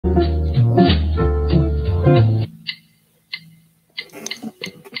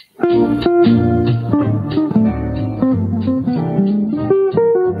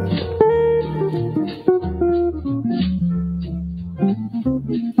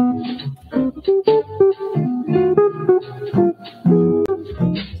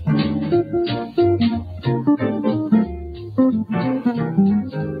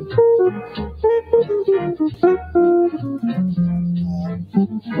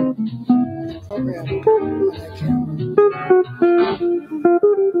program on that camera.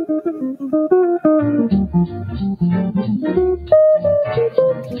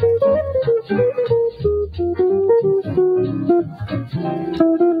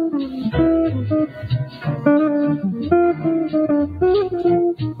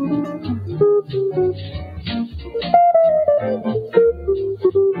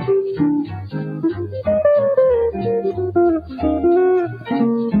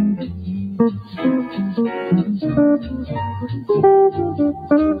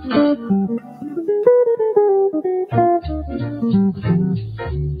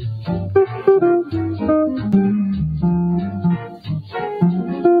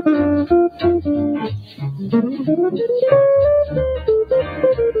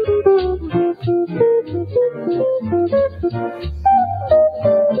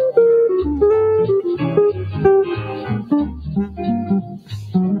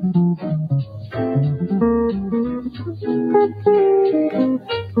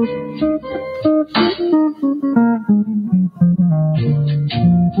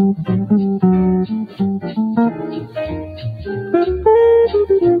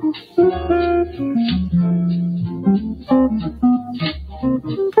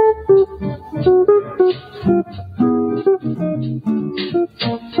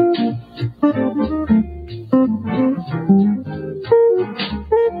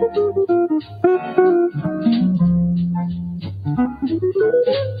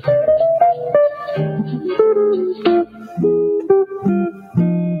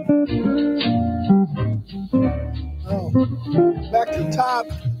 Back to the top.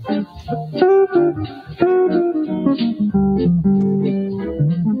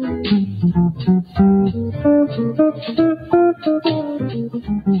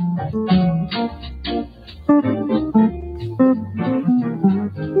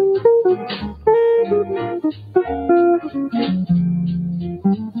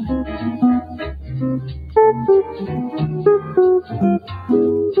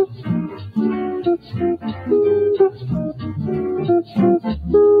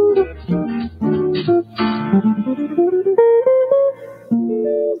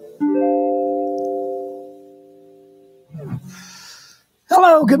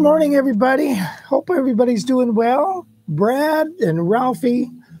 Hello, good morning, everybody. Hope everybody's doing well. Brad and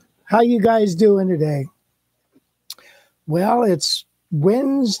Ralphie, how you guys doing today? Well, it's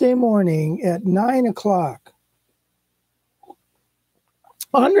Wednesday morning at 9 o'clock.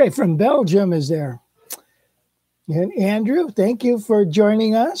 Andre from Belgium is there. And Andrew, thank you for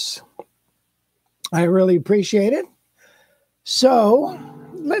joining us. I really appreciate it. So,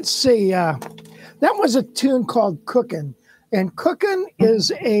 let's see. That was a tune called COOKIN. And COOKIN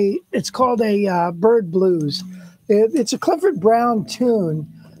is it's called a bird blues. It's a Clifford Brown tune.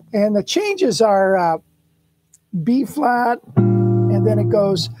 And the changes are B flat, and then it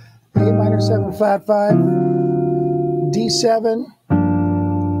goes A minor 7 flat 5, D7,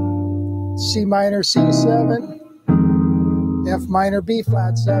 C minor C7, F minor B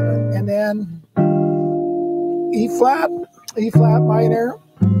flat 7, and then E flat minor,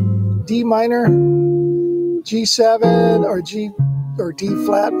 D minor, G7 or D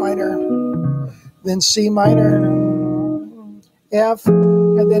flat minor, then C minor, F,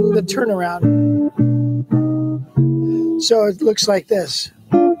 and then the turnaround. So it looks like this.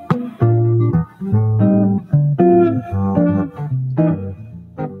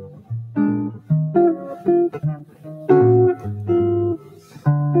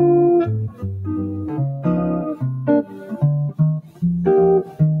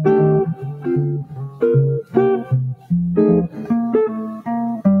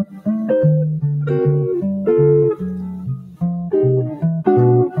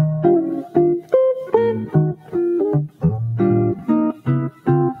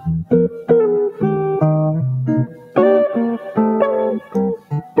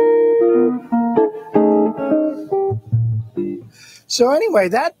 So anyway,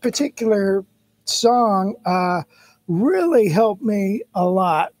 that particular song really helped me a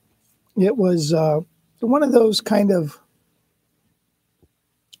lot. It was one of those kind of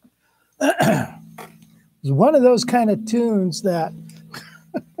tunes that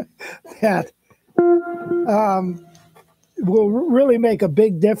that will really make a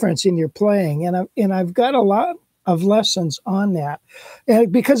big difference in your playing. And I've got a lot of lessons on that,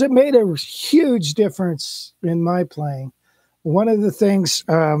 and because it made a huge difference in my playing. One of the things,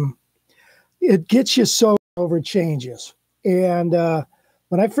 it gets you so over changes. And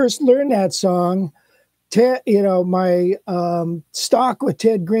when I first learned that song, my stock with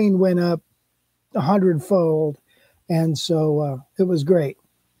Ted Green went up 100-fold. And so it was great.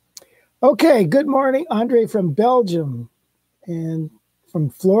 Okay, good morning, Andre from Belgium. And from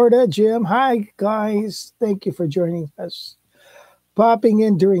Florida, Jim. Hi, guys. Thank you for joining us. Popping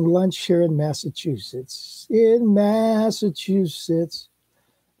in during lunch here in Massachusetts. In Massachusetts.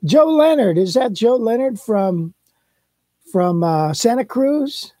 Joe Leonard. Is that Joe Leonard from Santa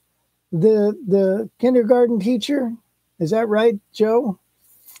Cruz? The kindergarten teacher? Is that right, Joe?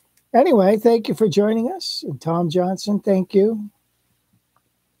 Anyway, thank you for joining us. And Tom Johnson, thank you.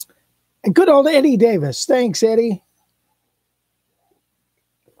 And good old Eddie Davis. Thanks, Eddie.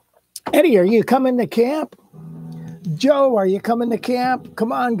 Eddie, are you coming to camp? Joe, are you coming to camp?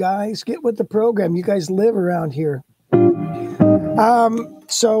 Come on, guys, get with the program. You guys live around here. I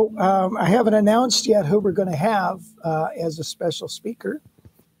haven't announced yet who we're going to have as a special speaker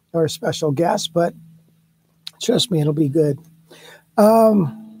or a special guest, but trust me, it'll be good.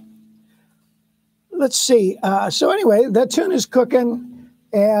 Let's see. So anyway, that tune is cooking,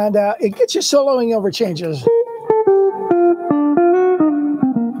 and it gets you soloing over changes.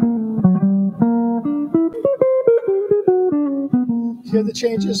 Hear the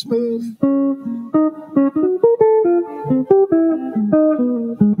changes move.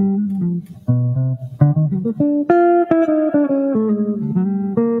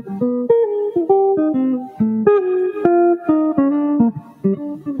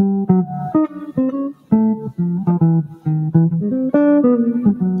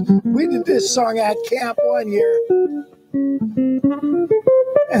 We did this song at camp one year.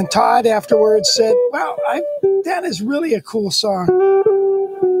 And Todd afterwards said, wow, that is really a cool song.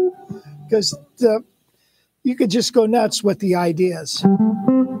 Because you could just go nuts with the ideas.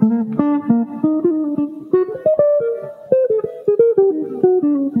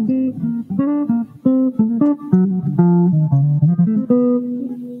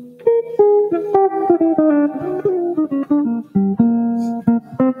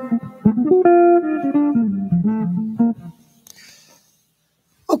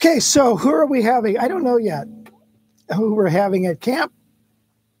 Okay, so who are we having? I don't know yet who we're having at camp.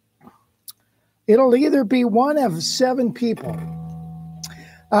 It'll either be one of 7 people.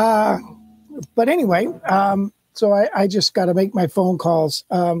 But anyway, so I just got to make my phone calls.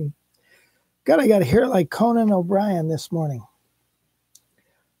 I got hair like Conan O'Brien this morning.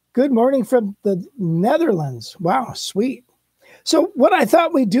 Good morning from the Netherlands. Wow, sweet. So what I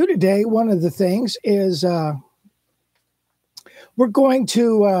thought we'd do today, one of the things is we're going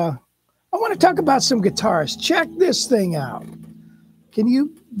to, I want to talk about some guitars. Check this thing out.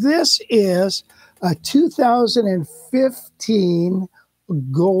 This is a 2015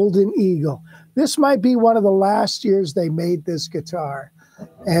 Golden Eagle. This might be one of the last years they made this guitar.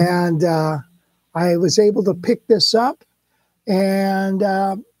 And I was able to pick this up. And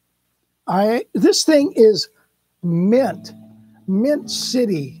this thing is Mint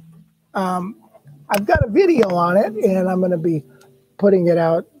City. I've got a video on it, and I'm going to be putting it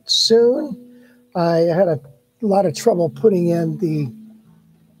out soon. I had a lot of trouble putting in the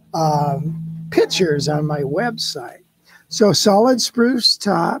pictures on my website. So solid spruce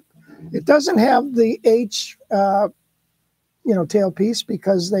top. It doesn't have the H, tailpiece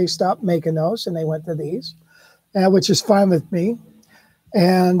because they stopped making those and they went to these, which is fine with me.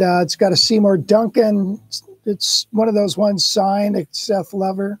 And it's got a Seymour Duncan. It's one of those ones signed, a Seth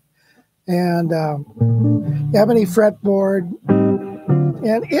Lover, and ebony fretboard.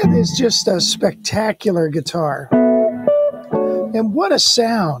 And it is just a spectacular guitar. And what a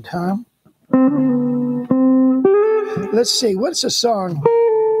sound, huh? Let's see, what's the song?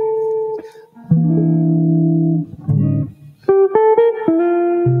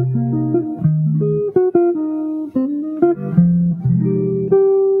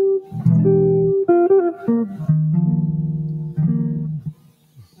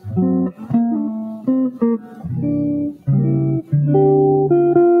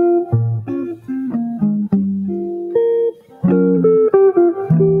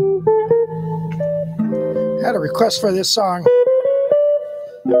 Had a request for this song.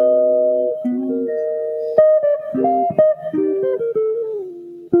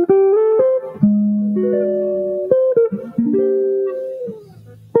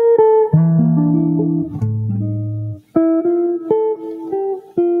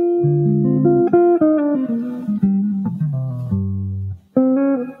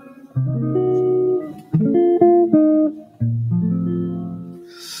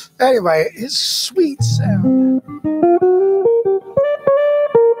 Anyway, it's sweet sound.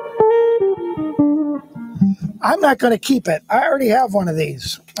 I'm not going to keep it. I already have one of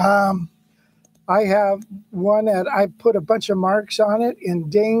these. I have one that I put a bunch of marks on it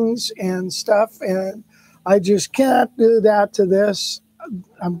and dings and stuff, and I just can't do that to this.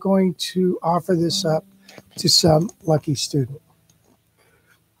 I'm going to offer this up to some lucky student.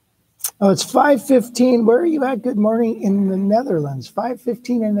 Oh, it's 5:15. Where are you at? Good morning in the Netherlands.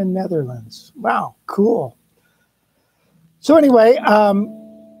 5:15 in the Netherlands. Wow, cool. So anyway, yeah,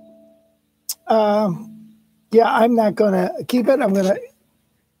 I'm not going to keep it. I'm going to,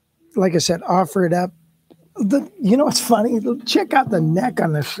 like I said, offer it up. You know what's funny? Check out the neck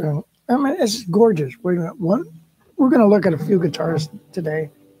on this thing. I mean, it's gorgeous. Wait a minute. We're going to look at a few guitars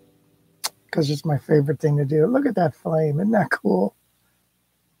today because it's my favorite thing to do. Look at that flame. Isn't that cool?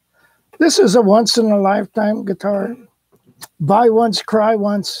 This is a once-in-a-lifetime guitar. Buy once, cry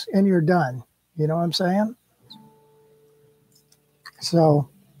once, and you're done. You know what I'm saying? So,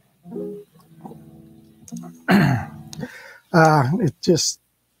 it just,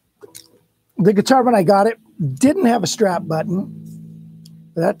 the guitar when I got it didn't have a strap button.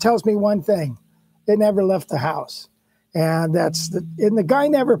 That tells me one thing. It never left the house. And the guy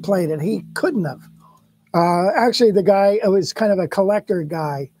never played it. He couldn't have. Actually, the guy was kind of a collector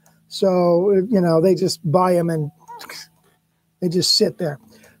guy. So, you know, they just buy them and they just sit there.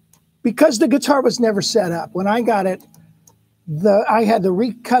 Because the guitar was never set up. When I got it, I had to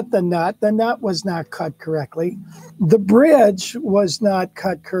recut the nut. The nut was not cut correctly. The bridge was not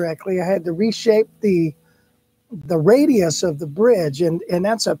cut correctly. I had to reshape the radius of the bridge, and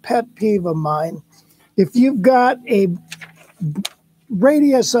that's a pet peeve of mine. If you've got a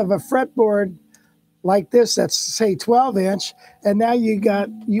radius of a fretboard like this, that's say 12-inch, and now you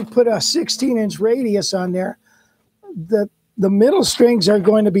put a 16-inch radius on there, the middle strings are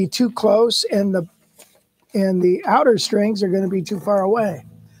going to be too close, and the outer strings are going to be too far away.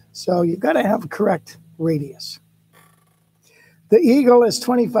 So you've got to have a correct radius. The Eagle is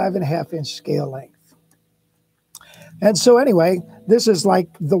 25.5-inch scale length. And so anyway, this is like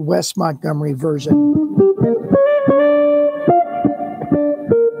the Wes Montgomery version.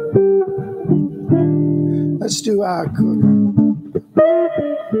 Let's do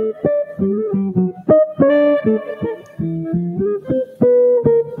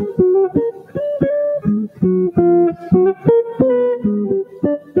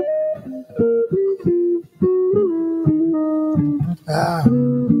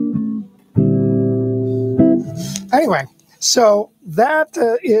anyway, so that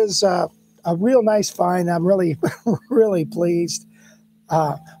is a real nice find. I'm really, really pleased.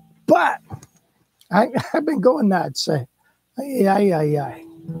 But I've been going nuts. Yeah.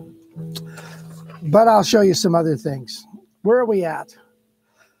 But I'll show you some other things. Where are we at?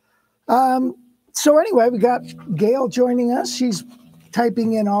 So anyway, we got Gail joining us. She's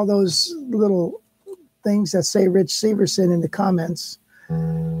typing in all those little things that say Rich Severson in the comments.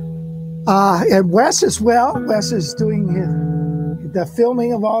 And Wes as well. Wes is doing the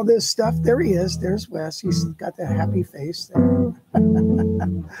filming of all this stuff. There he is. There's Wes. He's got the happy face there.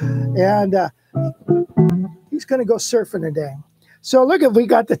 And he's going to go surfing today. So look, if we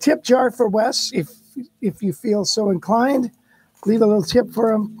got the tip jar for Wes, if you feel so inclined, leave a little tip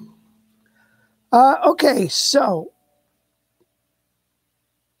for him. Okay, so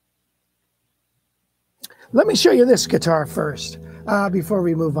let me show you this guitar first before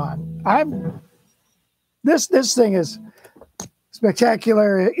we move on. This thing is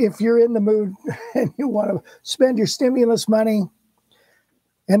spectacular. If you're in the mood and you want to spend your stimulus money,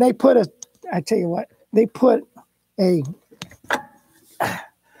 and I tell you what, they put a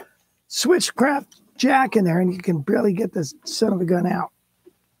switchcraft jack in there, and you can barely get this son of a gun out.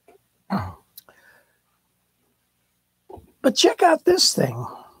 But check out this thing.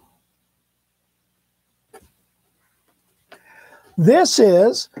 This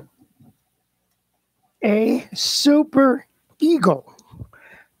is a Super Eagle,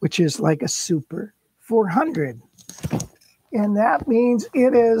 which is like a Super 400. And that means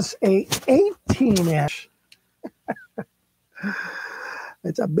it is a 18-inch.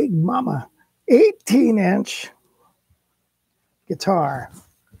 It's a big mama. 18-inch guitar.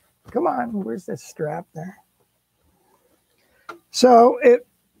 Come on, where's this strap there? So it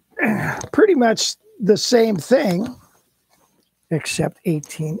pretty much the same thing, except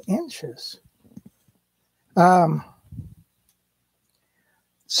 18 inches.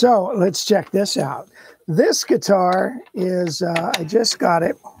 So let's check this out. This guitar is, I just got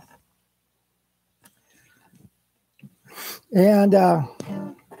it. And the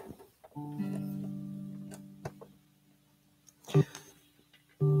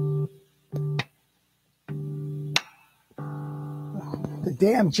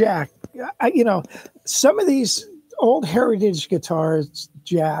damn jack. You know, some of these old heritage guitars,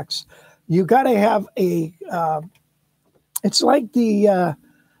 jacks, you got to have a, it's like the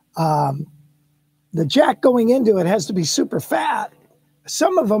jack going into it has to be super fat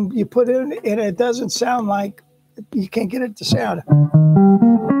some of them you put in and it doesn't sound like, you can't get it to sound.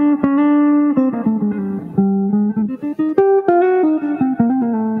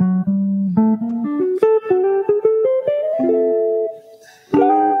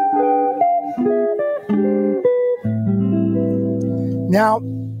 Now,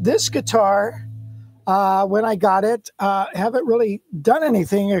 this guitar, when I got it, haven't really done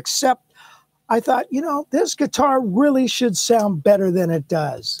anything except I thought, you know, this guitar really should sound better than it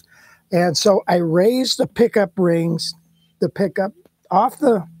does. And so I raised the pickup rings, the pickup off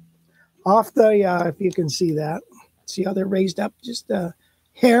the, if you can see that. See how they're raised up just a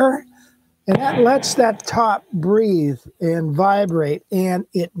hair? And that lets that top breathe and vibrate. And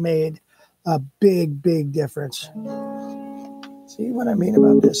it made a big, big difference. See what I mean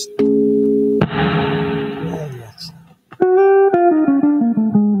about this? Yeah, yes.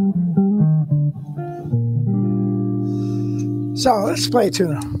 So let's play a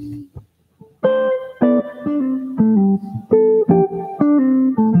tune.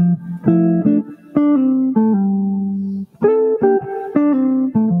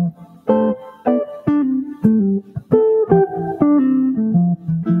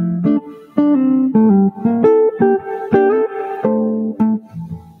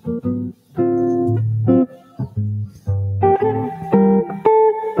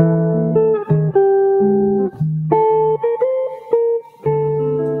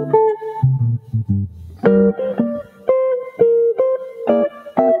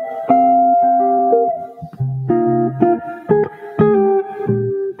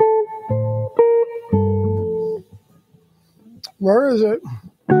 Where is it?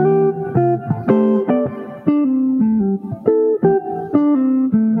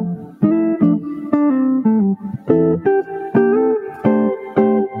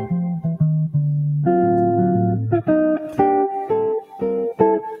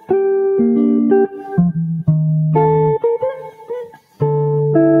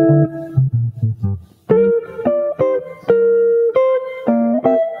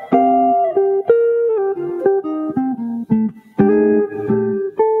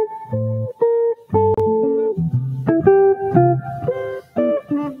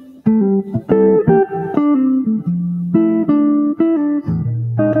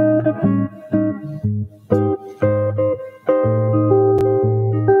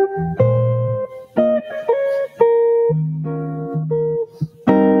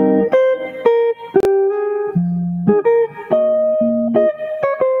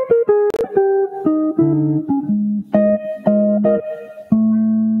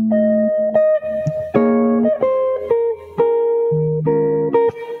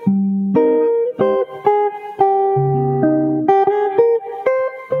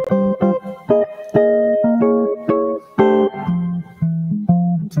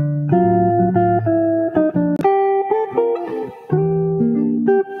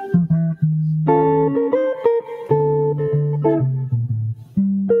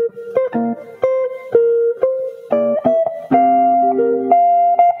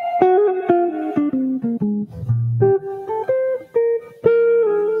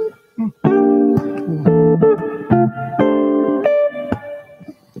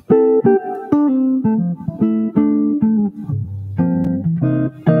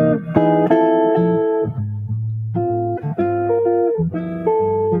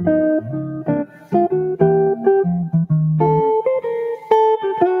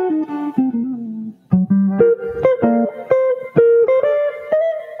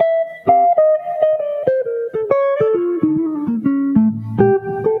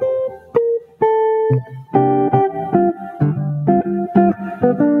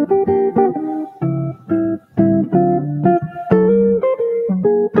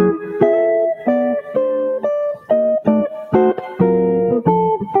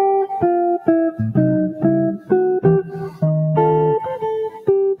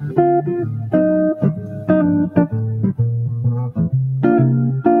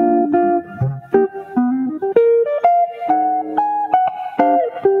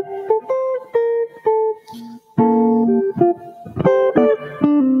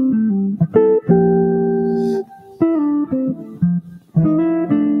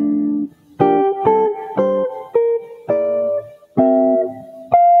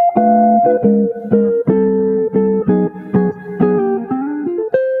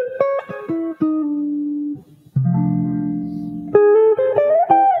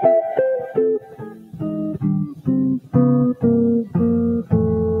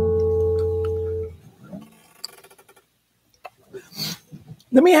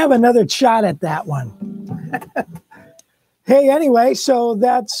 Let me have another shot at that one. Hey, anyway, so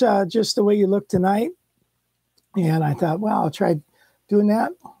that's just the way you look tonight. And I thought, well, I'll try doing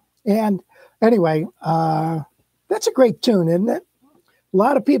that. And anyway, that's a great tune, isn't it? A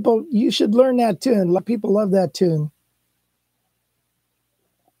lot of people, you should learn that tune. A lot of people love that tune.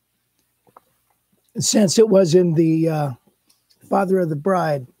 Since it was in the Father of the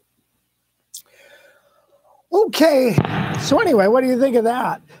Bride. Okay, so anyway, what do you think of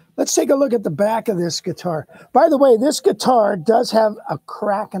that? Let's take a look at the back of this guitar. By the way, this guitar does have a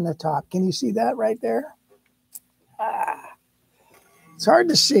crack in the top. Can you see that right there? It's hard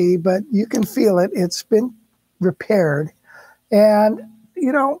to see, but you can feel it. It's been repaired. And,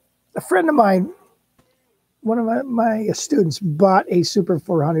 you know, a friend of mine, one of my students bought a Super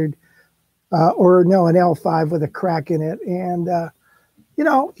 400, an L5 with a crack in it. And, you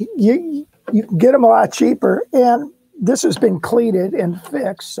know, you can get them a lot cheaper. And this has been cleated and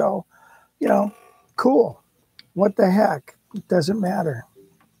fixed. So, you know, cool. What the heck? It doesn't matter.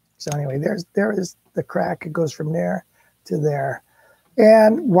 So anyway, there is the crack. It goes from there to there.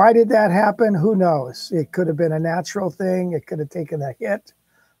 And why did that happen? Who knows? It could have been a natural thing. It could have taken a hit.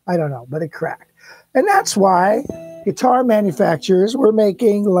 I don't know, but it cracked. And that's why guitar manufacturers were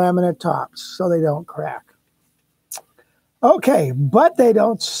making laminate tops so they don't crack. Okay, but they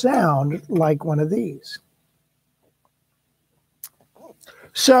don't sound like one of these.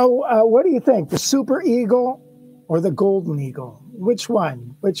 So what do you think? The Super Eagle or the Golden Eagle? Which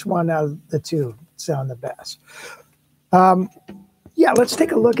one? Which one out of the two sound the best? Yeah, let's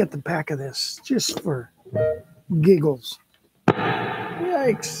take a look at the back of this just for giggles.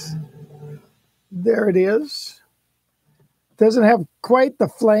 Yikes. There it is. Doesn't have quite the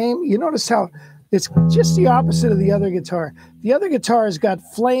flame. You notice how it's just the opposite of the other guitar. The other guitar has got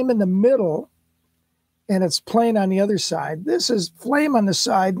flame in the middle and it's plain on the other side. This is flame on the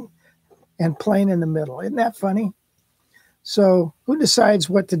side and plain in the middle. Isn't that funny? So who decides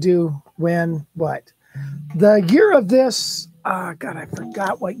what to do when, what? The year of this, God, I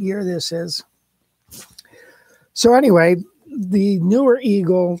forgot what year this is. So anyway, the newer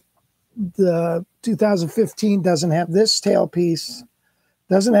Eagle, the 2015, doesn't have this tailpiece,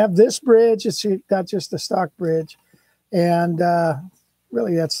 doesn't have this bridge. It's got just a stock bridge. And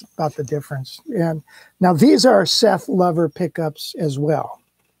really, that's about the difference. And now these are Seth Lover pickups as well.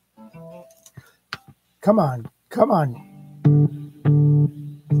 Come on, come on.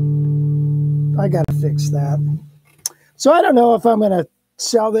 I got to fix that. So I don't know if I'm going to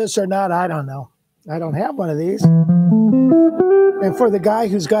sell this or not. I don't know. I don't have one of these. And for the guy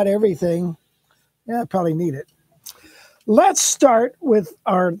who's got everything, yeah, I probably need it. Let's start with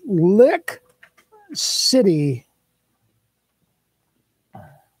our Lick City.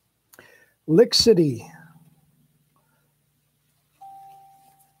 Lick City.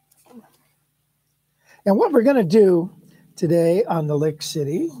 And what we're going to do today on the Lick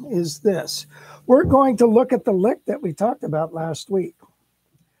City is this. We're going to look at the lick that we talked about last week.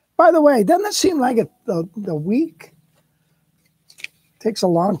 By the way, doesn't it seem like the week takes a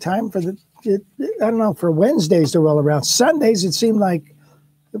long time for I don't know, for Wednesdays to roll around. Sundays, it seemed like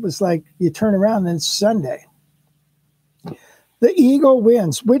it was like you turn around and it's Sunday. The Eagle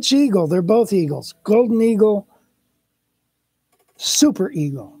wins. Which Eagle? They're both Eagles. Golden Eagle, Super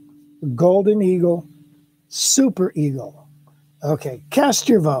Eagle. Golden Eagle, Super Eagle. Okay, cast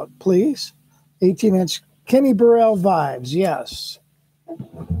your vote, please. 18-inch Kenny Burrell vibes, yes.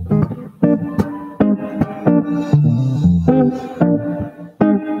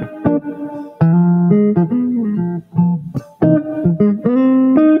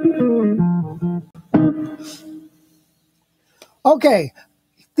 Okay,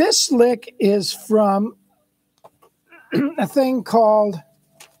 this lick is from a thing called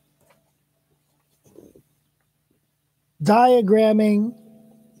Diagramming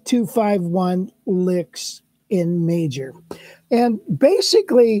 251 Licks in Major. And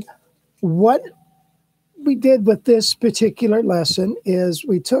basically what we did with this particular lesson is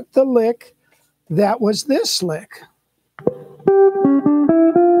we took the lick that was this lick.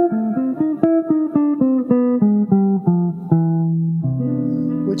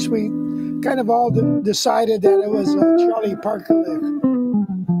 Which we kind of all decided that it was a Charlie Parker lick.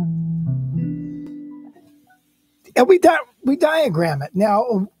 And we diagram it.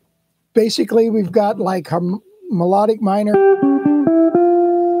 Now, basically, we've got like melodic minor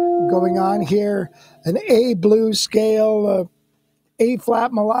going on here, an A blues scale, A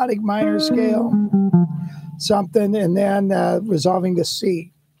flat melodic minor scale, something, and then resolving to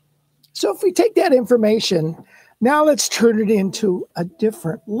C. So if we take that information, now let's turn it into a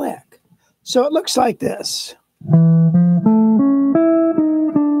different lick. So it looks like this.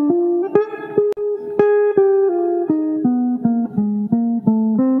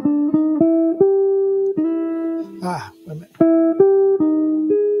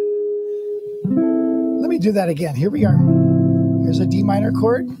 do that again. Here we are. Here's a D minor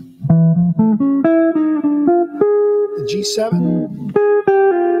chord, the G7,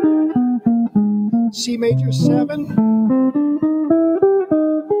 C major 7,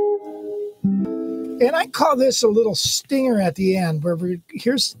 and I call this a little stinger at the end, where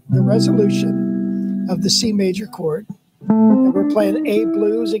here's the resolution of the C major chord, and we're playing A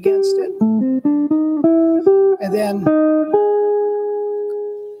blues against it, and then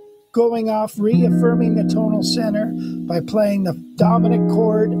going off, reaffirming the tonal center by playing the dominant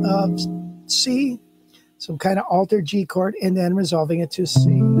chord of C, some kind of altered G chord, and then resolving it to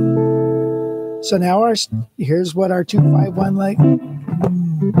C. So now here's what our 2-5-1 like.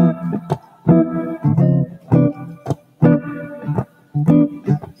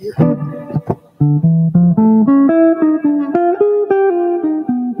 Here.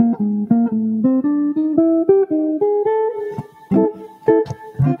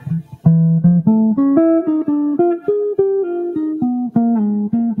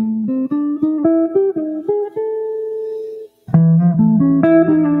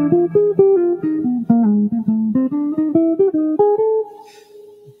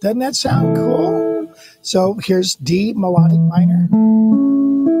 Doesn't that sound cool? So here's D melodic minor.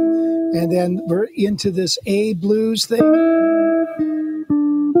 And then we're into this A blues thing.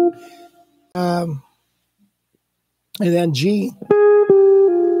 And then G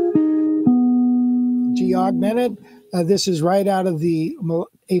augmented. This is right out of the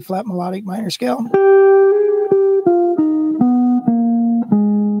A flat melodic minor scale.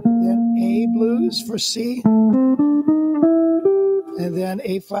 Then A blues for C. And then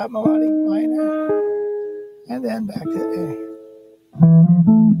A flat melodic minor, and then back to A.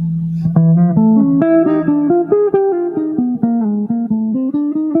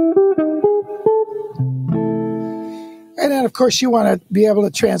 And then, of course, you want to be able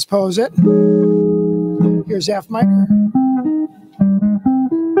to transpose it. Here's F minor.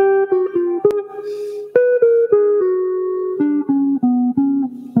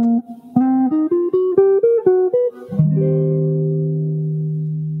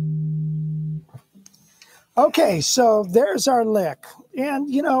 Okay, so there's our lick. And,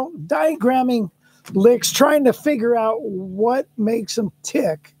 you know, diagramming licks, trying to figure out what makes them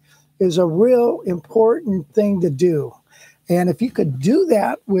tick is a real important thing to do. And if you could do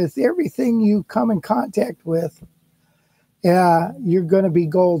that with everything you come in contact with, you're going to be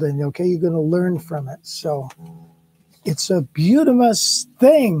golden, okay? You're going to learn from it. So it's a beautiful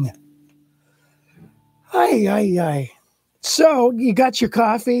thing. Ay, ay, ay. So you got your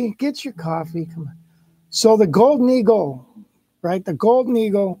coffee? Get your coffee. Come on. So the golden eagle, right? The golden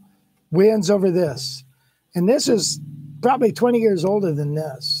eagle wins over this. And this is probably 20 years older than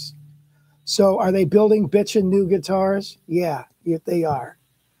this. So are they building bitchin' new guitars? Yeah, they are.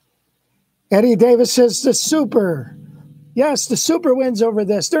 Eddie Davis says the Super. Yes, the Super wins over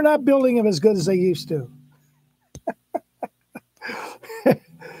this. They're not building them as good as they used to.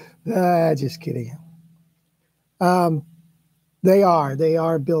 Just kidding. They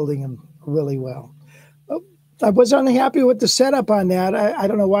are building them really well. I was unhappy with the setup on that. I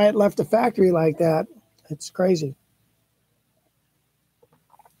don't know why it left the factory like that. It's crazy.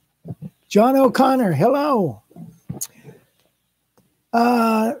 John O'Connor, hello.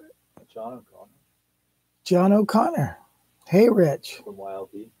 John O'Connor. Hey, Rich. From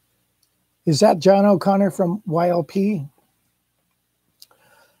YLP. Is that John O'Connor from YLP?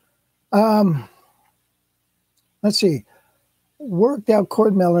 Let's see. Worked out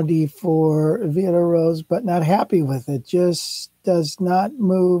chord melody for Vita Rose, but not happy with it. Just does not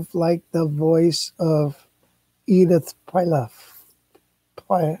move like the voice of Edith Piaf.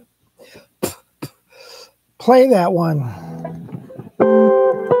 Play that one.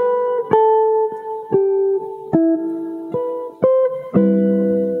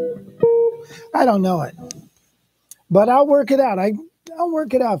 I don't know it, but I'll work it out. I'll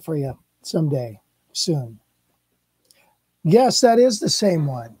work it out for you someday, soon. Yes, that is the same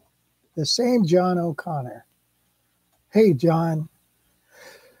one. The same John O'Connor. Hey, John.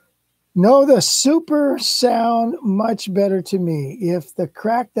 No, the Super sound much better to me. If the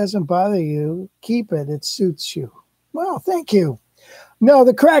crack doesn't bother you, keep it. It suits you. Well, thank you. No,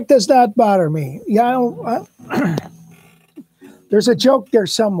 the crack does not bother me. Yeah, there's a joke there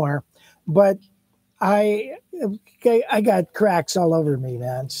somewhere, but I got cracks all over me,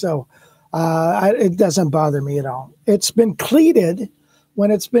 man. So it doesn't bother me at all. It's been cleated. When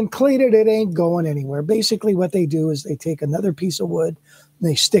it's been cleated, it ain't going anywhere. Basically, what they do is they take another piece of wood, and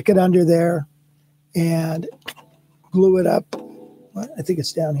they stick it under there, and glue it up. I think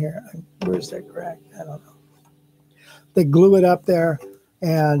it's down here. Where's that crack? I don't know. They glue it up there,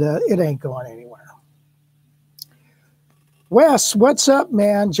 and it ain't going anywhere. Wes, what's up,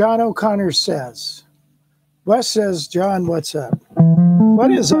 man? John O'Connor says. Wes says, John, what's up?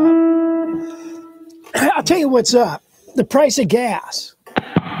 What is up? I'll tell you what's up. The price of gas.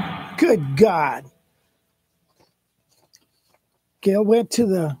 Good God. Gail went to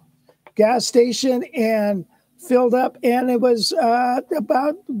the gas station and filled up, and it was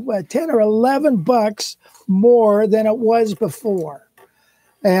about 10 or 11 bucks more than it was before.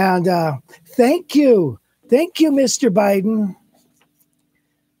 And thank you, Mr. Biden.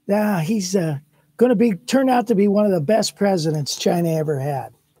 He's going to turn out to be one of the best presidents China ever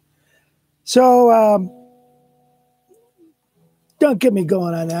had. So don't get me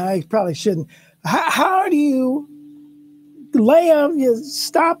going on that. I probably shouldn't. How do you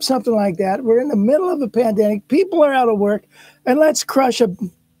stop something like that? We're in the middle of a pandemic. People are out of work, and let's crush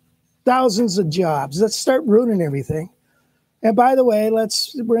thousands of jobs. Let's start ruining everything. And by the way,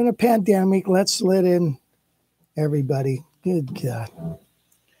 we're in a pandemic. Let's let in everybody. Good God.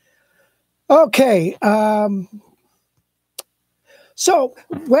 Okay. So,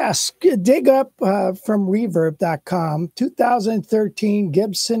 Wes, dig up from reverb.com, 2013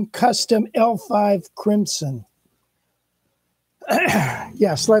 Gibson Custom L5 Crimson.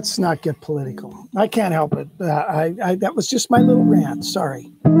 Yes, let's not get political. I can't help it. That was just my little rant.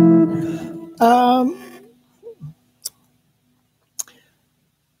 Sorry.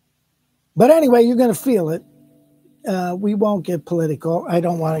 But anyway, you're going to feel it. We won't get political. I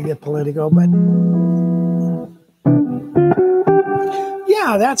don't want to get political, but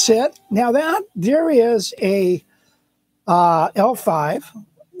yeah, that's it. Now there is a L5,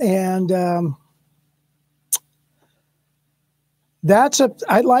 and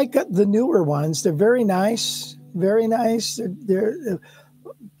I like the newer ones. They're very nice, very nice.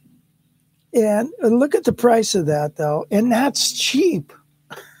 And look at the price of that, though, and that's cheap.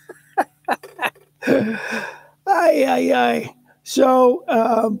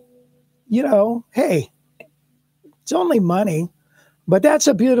 So, hey, it's only money, but that's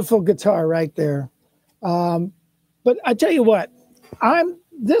a beautiful guitar right there. But I tell you what,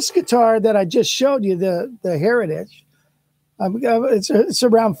 this guitar that I just showed you, the Heritage, it's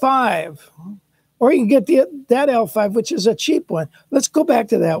around $5, or you can get that L5, which is a cheap one. Let's go back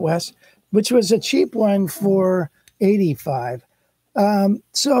to that, Wes, which was a cheap one for $85.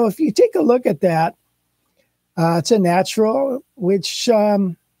 So if you take a look at that, it's a natural, which,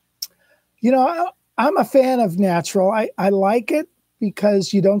 I'm a fan of natural. I like it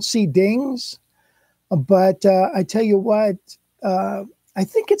because you don't see dings. But I tell you what, I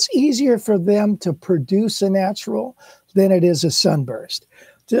think it's easier for them to produce a natural than it is a sunburst.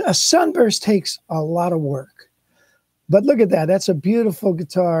 A sunburst takes a lot of work. But look at that. That's a beautiful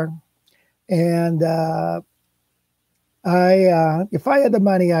guitar. And if I had the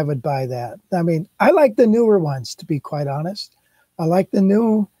money, I would buy that. I mean, I like the newer ones, to be quite honest. I like the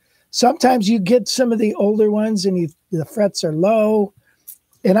new. Sometimes you get some of the older ones and the frets are low.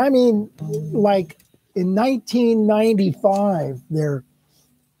 And I mean, like in 1995, they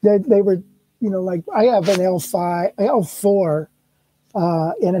were, like I have an L4,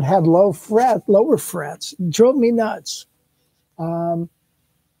 and it had lower frets. It drove me nuts. And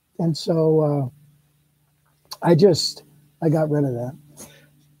so I got rid of that.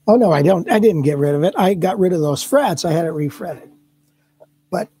 Oh no, I didn't get rid of it. I got rid of those frets. I had it refretted.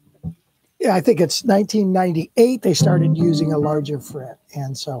 But yeah, I think it's 1998 they started using a larger fret.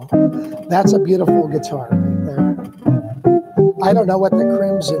 And so that's a beautiful guitar right there. I don't know what the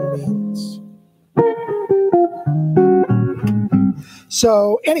crimson means.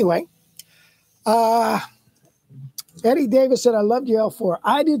 So anyway, Eddie Davis said, I loved your L4.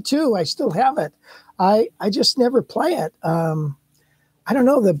 I do too. I still have it. I just never play it. I don't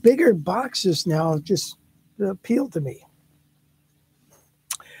know. The bigger boxes now just appeal to me.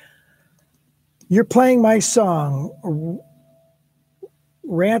 You're playing my song,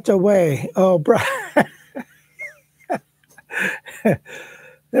 Rant Away. Oh, bro.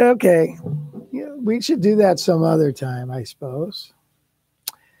 Okay. Yeah, we should do that some other time, I suppose.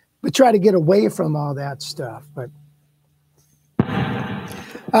 But try to get away from all that stuff. But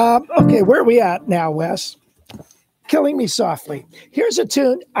okay, where are we at now, Wes? Killing Me Softly. Here's a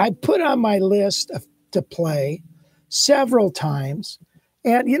tune I put on my list to play several times.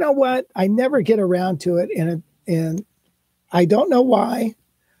 And you know what? I never get around to it. And I don't know why.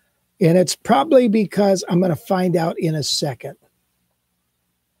 And it's probably because I'm going to find out in a second.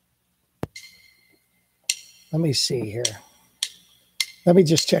 Let me see here. Let me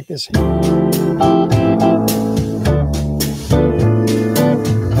just check this out.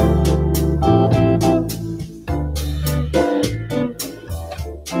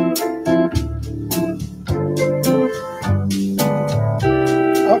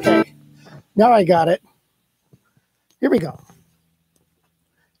 Now I got it. Here we go.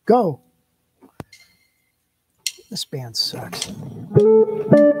 Go. This band sucks.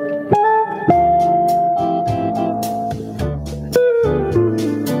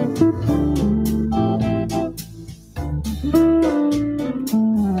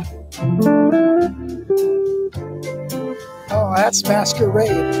 Oh, that's Masquerade.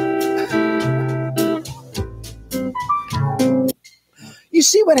 You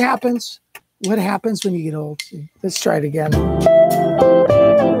see what happens? What happens when you get old? Let's try it again.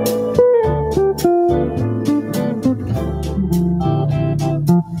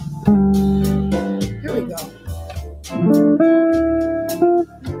 Here we go.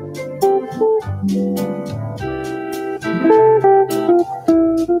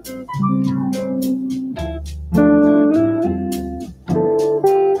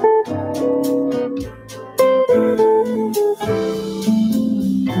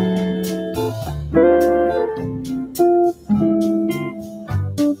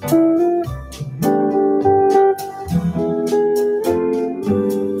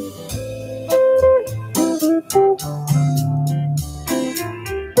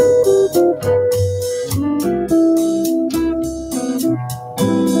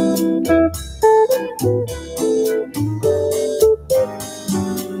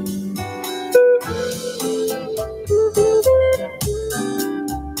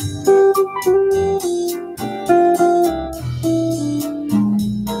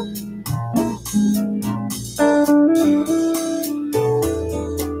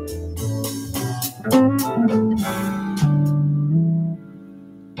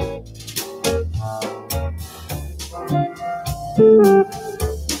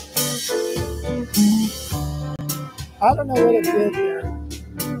 I don't know what it did there.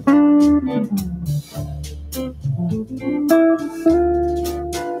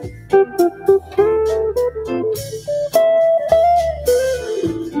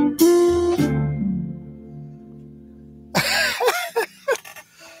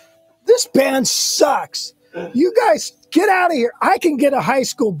 This band sucks. You guys get out of here. I can get a high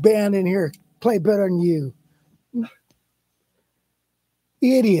school band in here play better than you.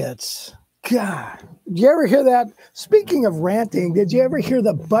 Idiots. God. Did you ever hear that? Speaking of ranting, did you ever hear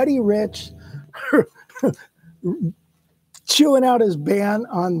the Buddy Rich chewing out his band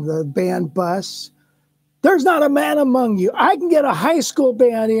on the band bus? There's not a man among you. I can get a high school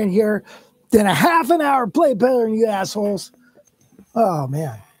band in here, then a half an hour play better than you assholes. Oh,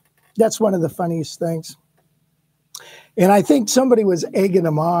 man. That's one of the funniest things. And I think somebody was egging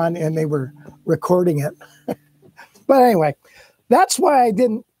them on and they were recording it. But anyway, that's why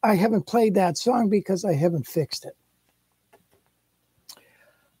I haven't played that song, because I haven't fixed it.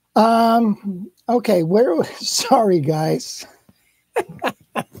 Okay, sorry guys.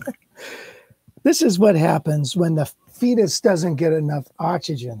 This is what happens when the fetus doesn't get enough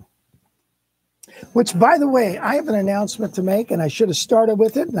oxygen. Which, by the way, I have an announcement to make, and I should have started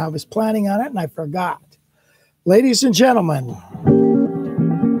with it, and I was planning on it, and I forgot. Ladies and gentlemen,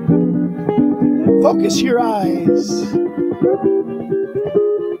 focus your eyes.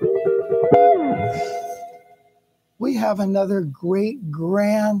 We have another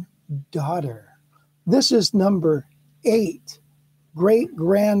great-granddaughter. This is number 8,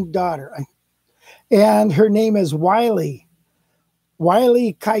 great-granddaughter. And her name is Wiley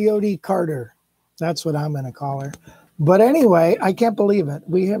Coyote Carter. That's what I'm going to call her. But anyway, I can't believe it.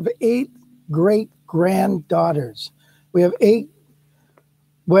 We have 8 great-granddaughters. We have 8,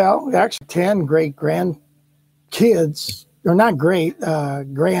 well, actually 10 great-grandkids. Or not great,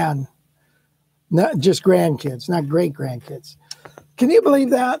 grand. Not just grandkids, not great-grandkids. Can you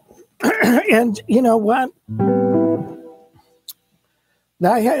believe that? And you know what?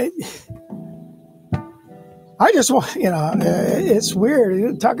 I just want, it's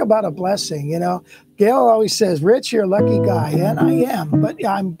weird. Talk about a blessing, Gail always says, Rich, you're a lucky guy. And I am, but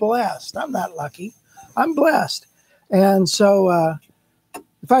I'm blessed. I'm not lucky. I'm blessed. And so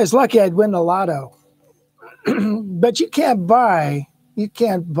if I was lucky, I'd win the lotto. But you can't buy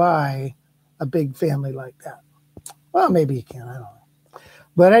a big family like that. Well, maybe you can. I don't know.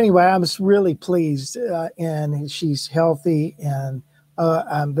 But anyway, I'm really pleased, and she's healthy, and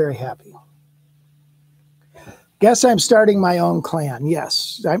I'm very happy. Guess I'm starting my own clan.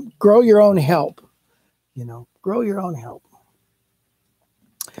 Yes, grow your own help. Grow your own help.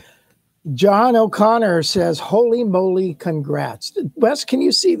 John O'Connor says, holy moly, congrats. Wes, can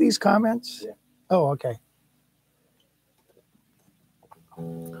you see these comments? Yeah. Oh, okay.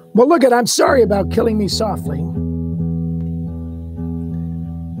 Well, look I'm sorry about killing me softly.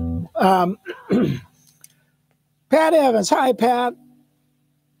 Pat Evans. Hi, Pat.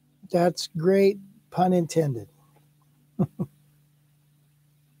 That's great, pun intended.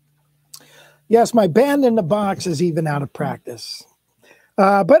 Yes, my band in the box is even out of practice.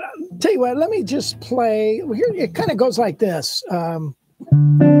 But I'll tell you what, let me just play. Here, it kind of goes like this.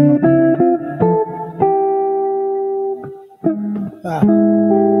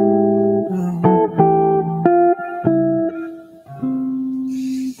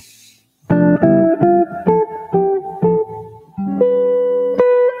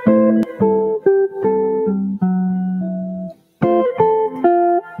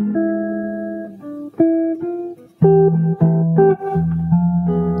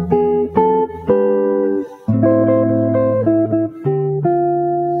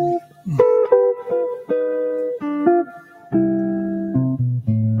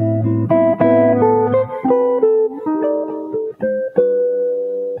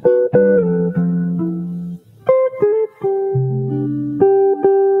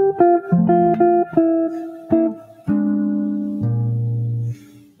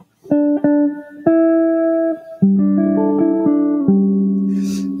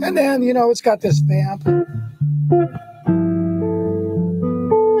 And then, you know, it's got this vamp.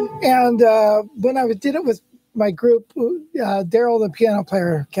 And when I did it with my group, Daryl, the piano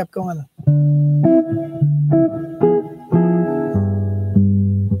player, kept going.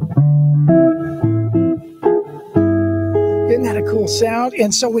 Isn't that a cool sound?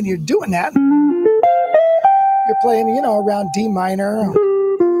 And so when you're doing that, you're playing, you know, around D minor.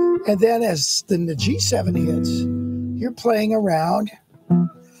 And then as the G7 hits, you're playing around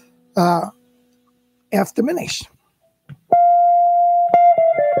F diminished.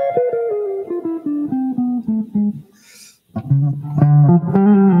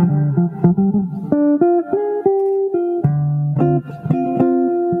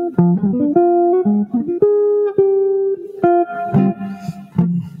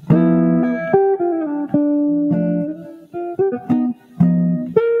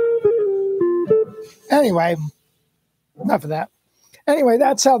 Anyway, enough of that. Anyway,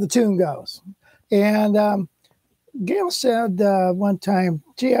 that's how the tune goes. And Gail said one time,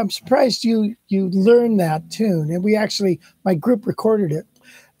 gee, I'm surprised you learned that tune. And we actually, my group recorded it.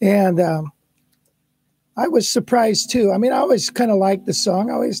 And I was surprised too. I mean, I always kind of liked the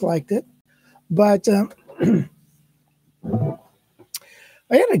song. I always liked it. But I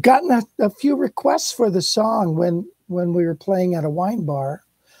had gotten a few requests for the song when we were playing at a wine bar.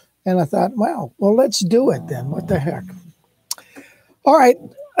 And I thought, well, let's do it then. What the heck? All right.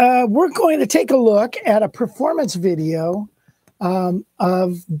 We're going to take a look at a performance video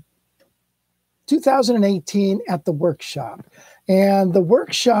of 2018 at the workshop. And the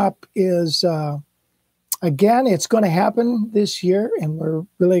workshop is, again, it's going to happen this year, and we're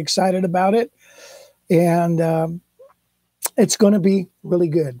really excited about it. And it's going to be really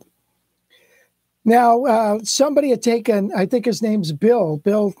good. Now, somebody had taken, I think his name's Bill.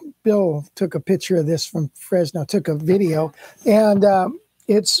 Bill took a picture of this from Fresno, took a video, and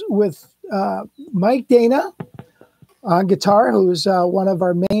it's with Mike Dana on guitar, who's one of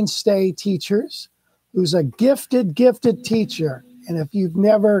our mainstay teachers, who's a gifted teacher. And if you've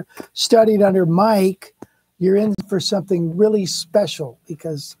never studied under Mike, you're in for something really special,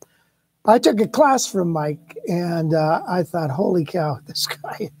 because I took a class from Mike, and I thought, holy cow, this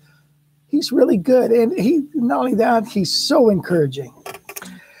guy, he's really good. And he, not only that, he's so encouraging.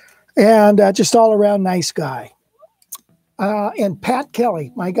 And just all around nice guy. And Pat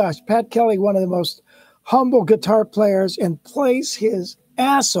Kelly, my gosh, Pat Kelly, one of the most humble guitar players, and plays his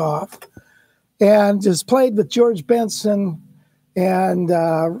ass off, and just played with George Benson and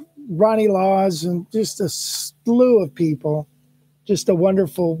Ronnie Laws and just a slew of people. Just a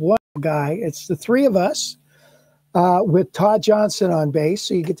wonderful guy. It's the three of us with Todd Johnson on bass.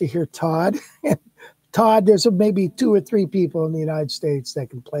 So you get to hear Todd. Todd, there's maybe 2 or 3 people in the United States that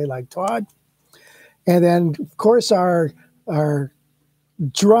can play like Todd. And then, of course, our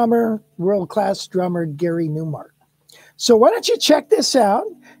drummer, world-class drummer, Gary Newmark. So why don't you check this out?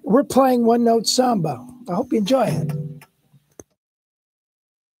 We're playing one-note samba. I hope you enjoy it.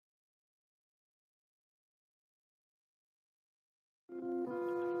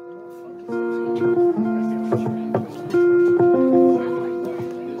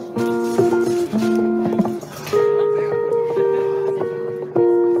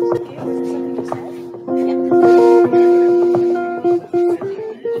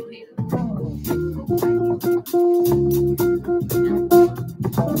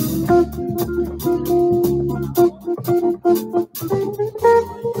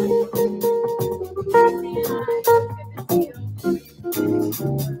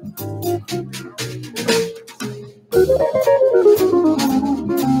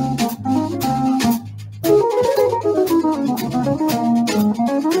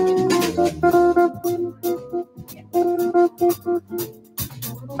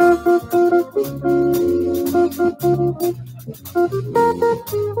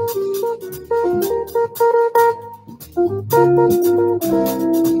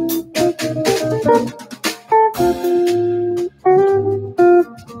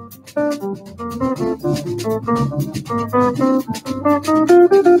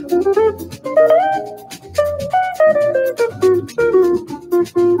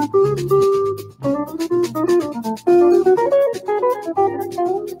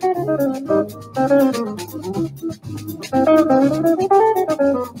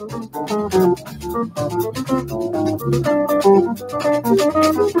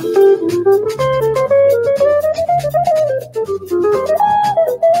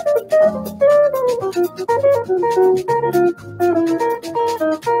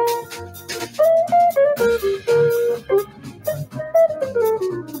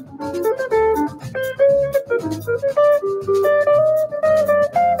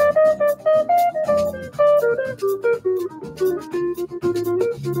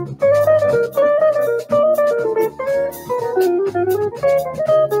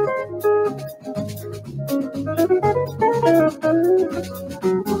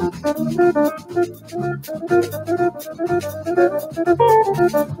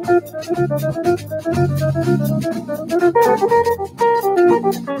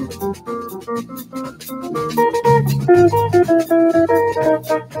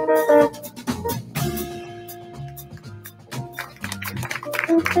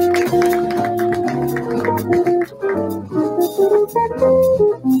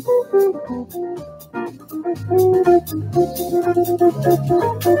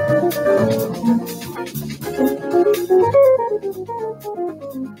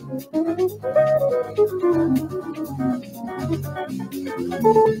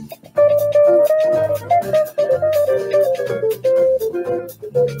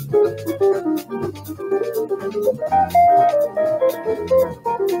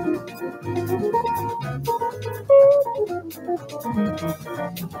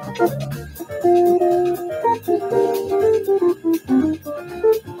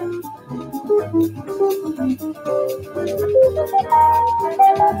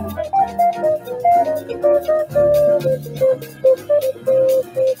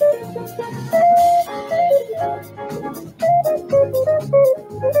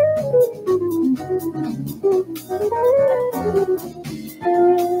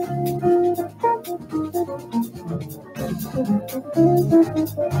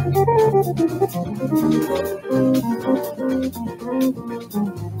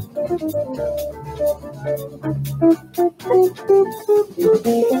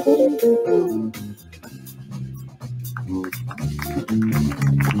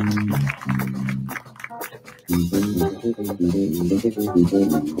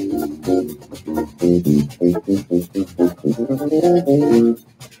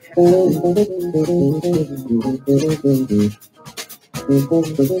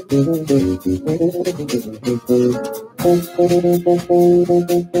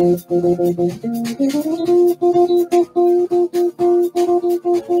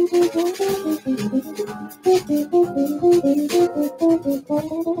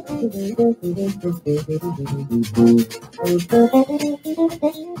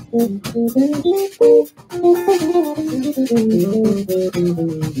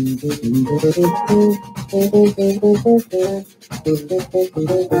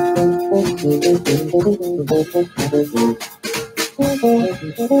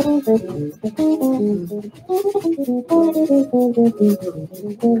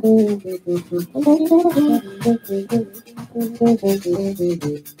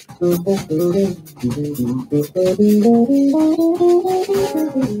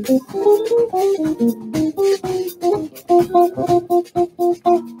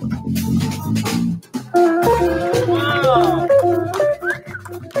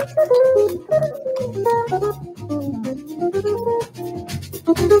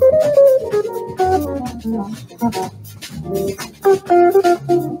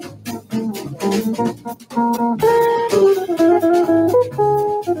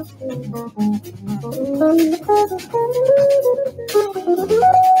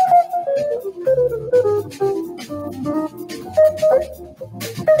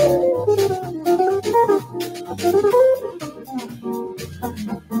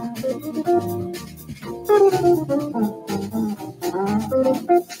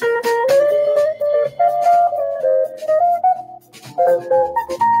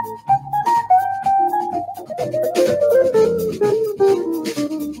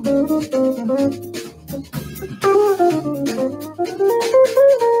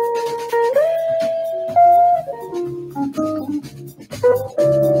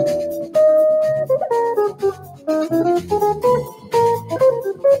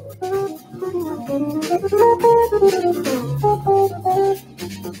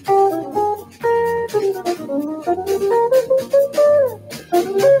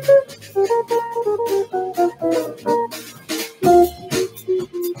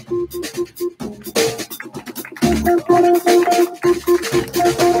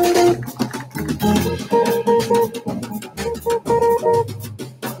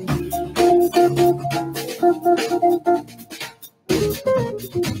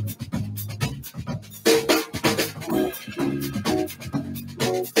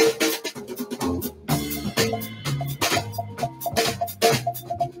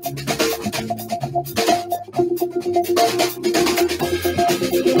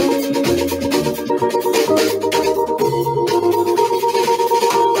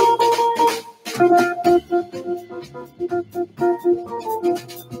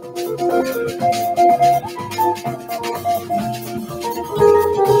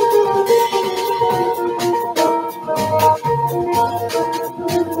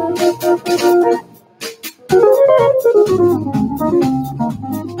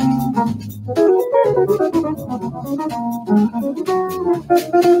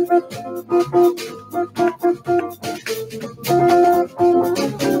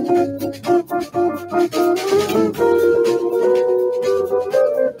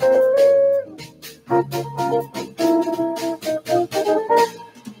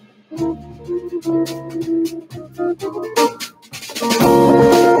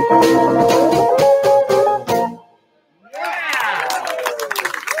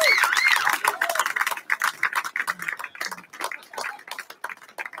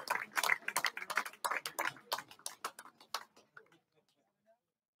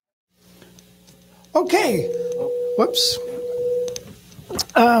 Okay. Whoops.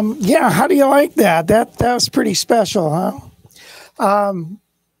 Yeah, how do you like that? That was pretty special, huh?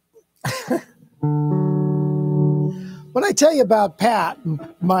 What I tell you about Pat and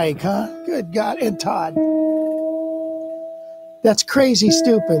Mike, huh? Good God, and Todd. That's crazy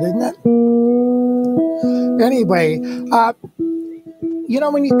stupid, isn't it? Anyway, you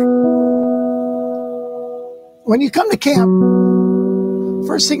know, when you come to camp,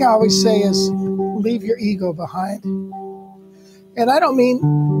 first thing I always say is leave your ego behind. And I don't mean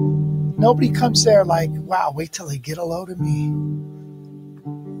nobody comes there like, wow, wait till they get a load of me.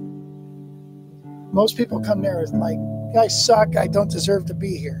 Most people come there as like, I suck, I don't deserve to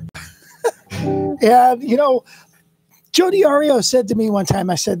be here. And, you know, Joe DiArio said to me one time,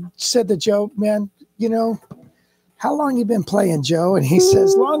 I said to Joe, man, you know, how long you been playing, Joe? And he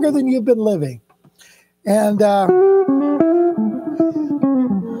says, longer than you've been living. And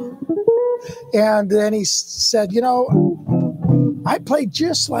then he said, you know, I played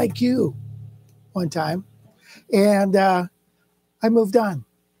just like you one time, and I moved on.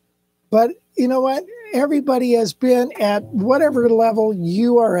 But you know what? Everybody has been at whatever level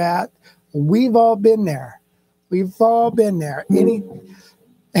you are at. We've all been there. We've all been there.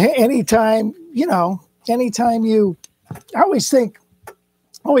 Anytime, you know, anytime you, I always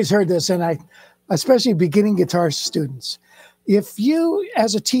heard this, and I, especially beginning guitar students, if you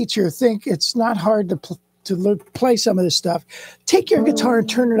as a teacher think it's not hard to play some of this stuff, take your guitar and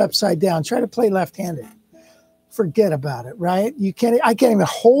turn it upside down. Try to play left-handed. Forget about it, right? I can't even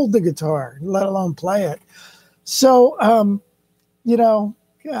hold the guitar, let alone play it. So, you know,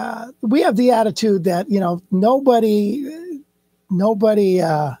 we have the attitude that, you know, nobody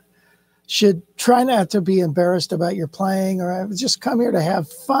should try not to be embarrassed about your playing, or just come here to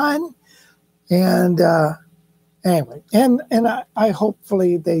have fun. And anyway, and I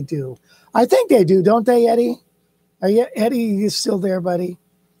hopefully they do. I think they do, don't they, Eddie? Eddie, you still there, buddy?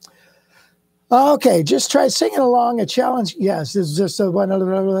 Okay, just try singing along. A challenge. Yes, this is just a one. I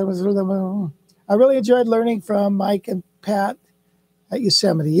really enjoyed learning from Mike and Pat at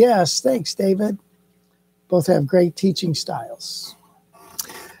Yosemite. Yes, thanks, David. Both have great teaching styles.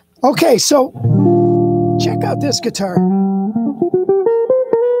 Okay, so check out this guitar.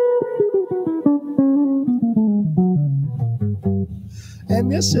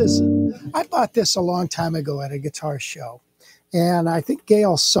 And this is, I bought this a long time ago at a guitar show. And I think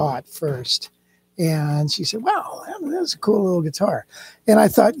Gail saw it first. And she said, wow, that's a cool little guitar. And I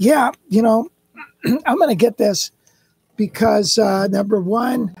thought, yeah, you know, I'm going to get this because, number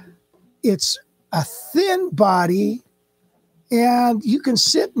one, it's a thin body. And you can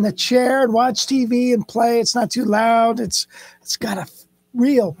sit in a chair and watch TV and play. It's not too loud. It's got a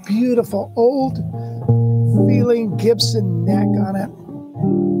real beautiful old feeling Gibson neck on it.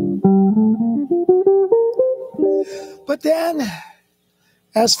 But then,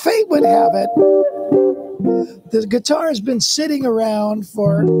 as fate would have it, the guitar has been sitting around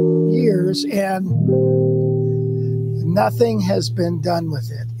for years and nothing has been done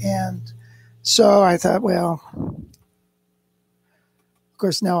with it. And so I thought, well, of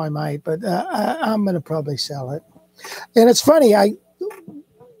course now I might, but I'm going to probably sell it. And it's funny,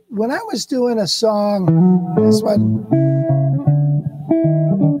 when I was doing a song, this one,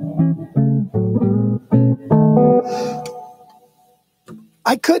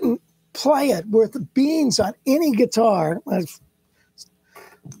 I couldn't play it with beans on any guitar,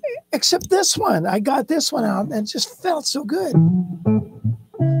 except this one. I got this one out and it just felt so good.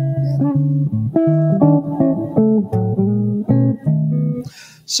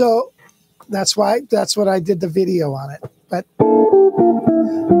 So that's what I did the video on it. But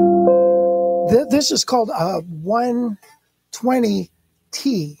this is called a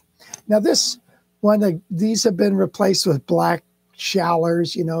 120T. Now this one, these have been replaced with black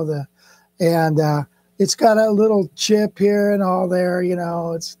shallers, you know, and it's got a little chip here and all there, you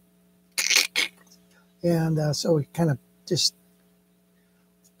know, so we kind of just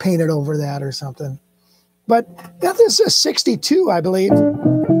painted over that or something. But yeah, this is a 62, I believe.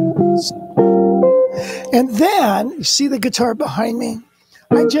 And then, you see the guitar behind me?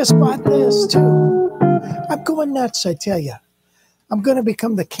 I just bought this too. I'm going nuts, I tell you. I'm going to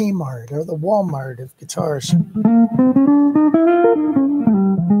become the Kmart or the Walmart of guitars.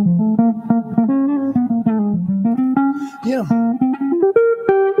 Yeah.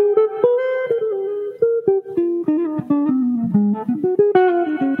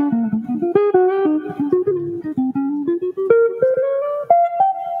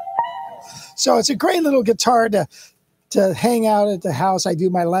 So it's a great little guitar to hang out at the house. I do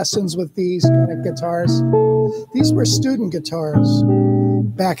my lessons with these kind of guitars. These were student guitars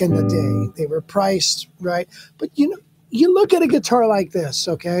back in the day. They were priced right, but you look at a guitar like this,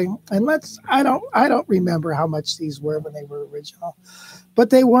 okay? And I don't remember how much these were when they were original,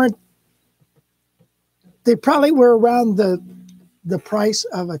 but they weren't. They probably were around the price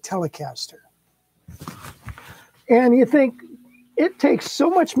of a Telecaster. And you think it takes so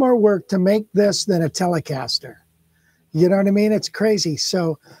much more work to make this than a Telecaster. You know what I mean? It's crazy.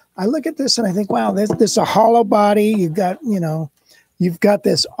 So I look at this and I think, wow, this is a hollow body. You've got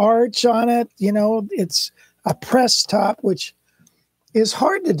this arch on it. It's a press top, which is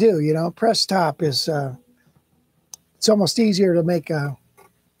hard to do. Press top is, it's almost easier to make a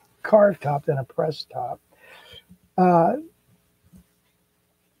carved top than a press top.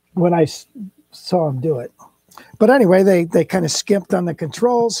 When I saw them do it. But anyway, they kind of skimped on the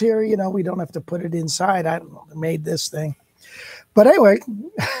controls here. We don't have to put it inside. I don't know, they made this thing. But anyway,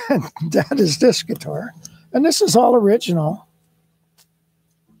 that is this guitar. And this is all original.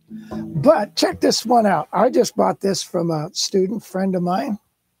 But check this one out. I just bought this from a student friend of mine.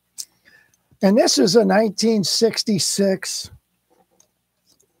 And this is a 1966.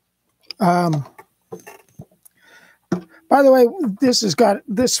 By the way, this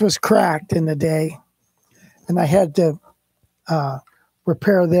was cracked in the day. And I had to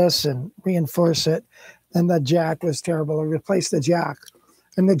repair this and reinforce it. And the jack was terrible. I replaced the jack.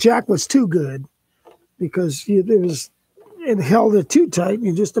 And the jack was too good because it held it too tight.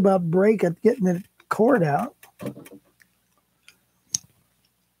 You just about break it getting the cord out.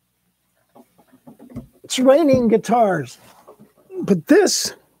 It's raining guitars. But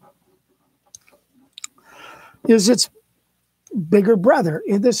this is its bigger brother.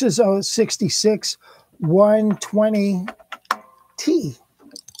 This is a 66 120T.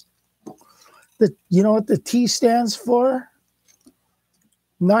 You know what the T stands for?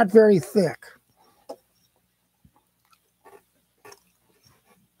 Not very thick.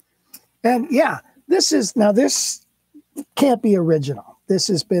 And yeah, this can't be original.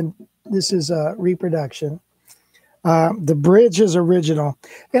 This is a reproduction. The bridge is original.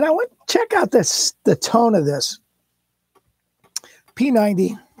 And I want to check out the tone of this.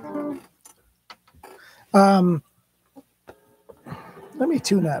 P90. Let me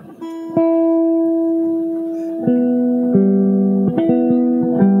tune up.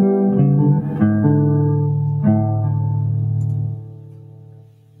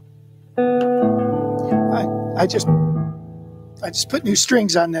 I just put new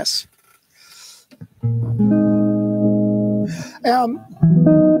strings on this.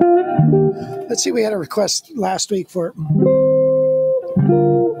 Let's see, we had a request last week for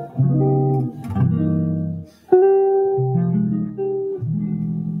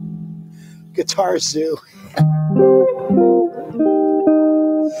Guitar Zoo.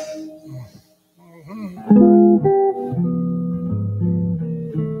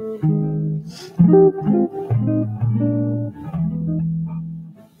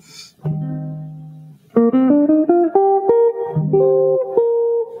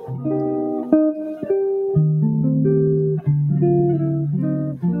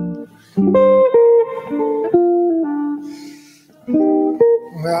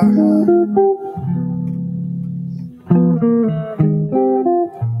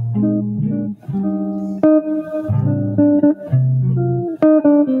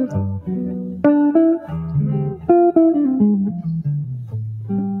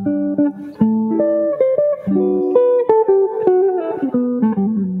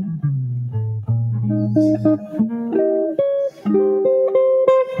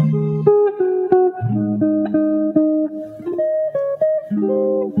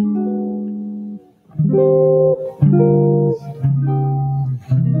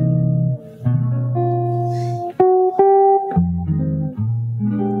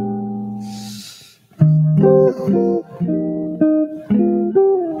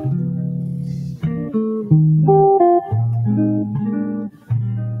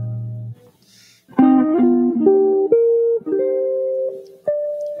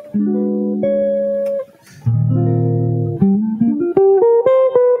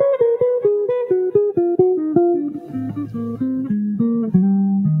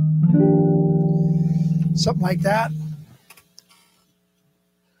 something like that.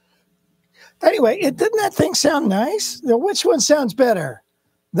 Anyway, didn't that thing sound nice? Now, which one sounds better?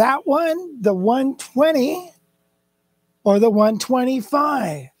 That one, the 120, or the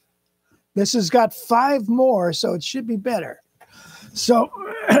 125? This has got 5 more, so it should be better. So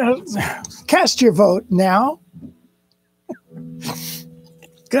cast your vote now.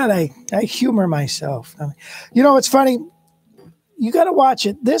 God, I humor myself. You know, it's funny. You got to watch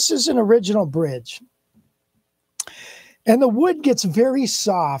it. This is an original bridge. And the wood gets very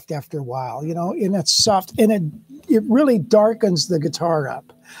soft after a while, you know, and it's soft, and it really darkens the guitar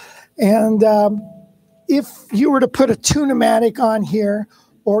up. And if you were to put a Tune-o-matic on here,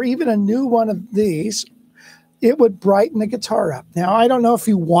 or even a new one of these, it would brighten the guitar up. Now, I don't know if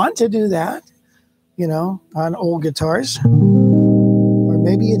you want to do that, you know, on old guitars. Or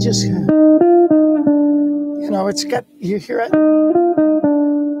maybe you just, you know, it's got, you hear it?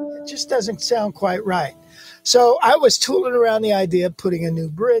 It just doesn't sound quite right. So I was tooling around the idea of putting a new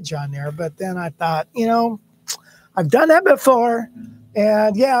bridge on there, but then I thought, you know, I've done that before,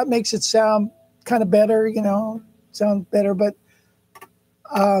 and yeah, it makes it sound kind of better, you know, sound better, but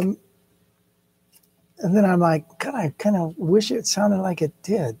and then I'm like, God, I kind of wish it sounded like it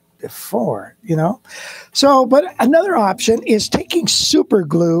did before, you know? So, but another option is taking super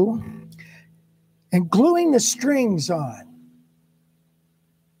glue and gluing the strings on.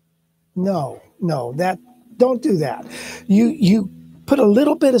 No, don't do that. You put a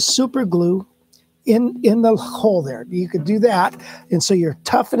little bit of super glue in the hole there. You could do that, and so you're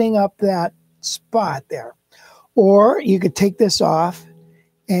toughening up that spot there. Or you could take this off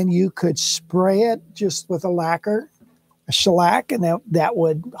and you could spray it just with a lacquer, a shellac, and that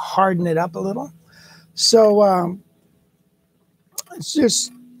would harden it up a little. So it's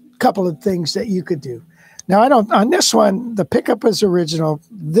just a couple of things that you could do. Now, on this one, the pickup is original.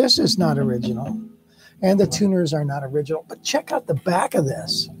 This is not original. And the tuners are not original. But check out the back of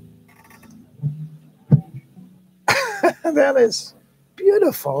this. That is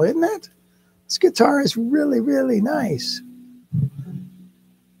beautiful, isn't it? This guitar is really, really nice.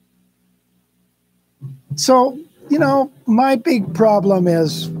 So, you know, my big problem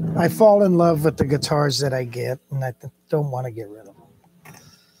is I fall in love with the guitars that I get, and I don't want to get rid of them.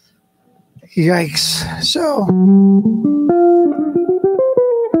 Yikes. So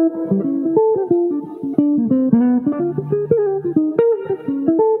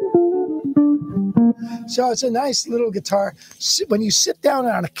it's a nice little guitar. When you sit down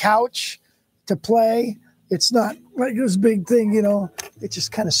on a couch to play, it's not like this big thing, you know. It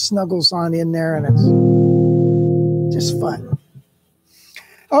just kind of snuggles on in there, and it's just fun.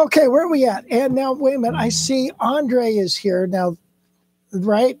 Okay, where are we at? And now, wait a minute. I see Andre is here now,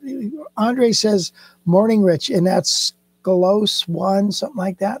 right? Andre says, morning, Rich, and that's Galos1, something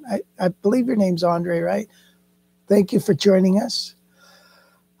like that. I believe your name's Andre, right? Thank you for joining us.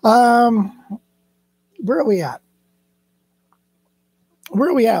 Where are we at? Where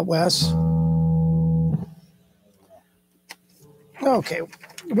are we at, Wes? Okay,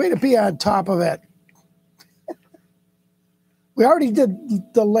 way to be on top of it. We already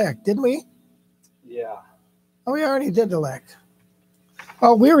did the lick, didn't we? Yeah. Oh, we already did the lick.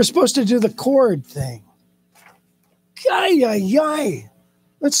 Oh, we were supposed to do the chord thing. Yay.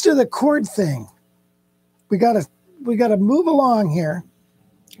 Let's do the chord thing. We gotta move along here.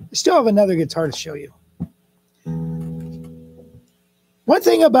 I still have another guitar to show you. One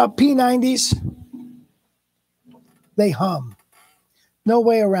thing about P90s, they hum. No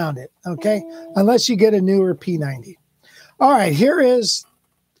way around it, okay? Unless you get a newer P90. All right, here is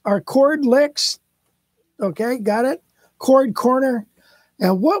our chord licks. Okay, got it? Chord corner.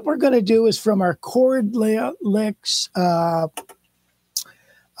 And what we're going to do is from our chord licks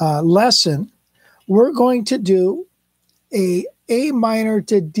lesson, we're going to do A minor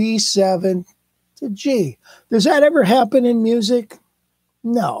to D7 to G. Does that ever happen in music?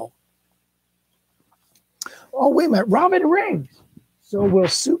 No. Oh, wait a minute. Robin rings. So will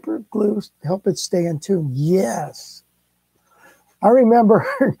super glue help it stay in tune? Yes. I remember.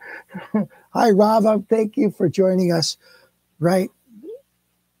 Hi, Rob. Thank you for joining us. Right.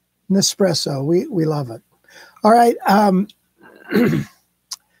 Nespresso. We love it. All right. I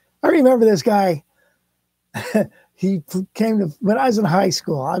remember this guy. He came to, when I was in high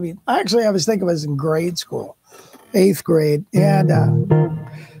school. I mean, actually, I was thinking I was in grade school, 8th grade. And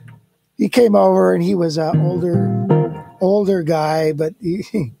he came over, and he was an older guy. But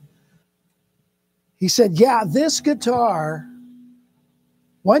he said, yeah, this guitar,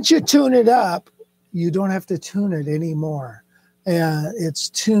 once you tune it up, you don't have to tune it anymore. And it's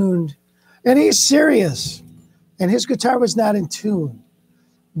tuned. And he's serious. And his guitar was not in tune.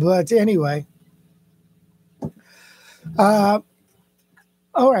 But anyway, All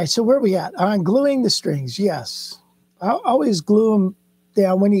right, so where are we at? On gluing the strings, yes. I'll always glue them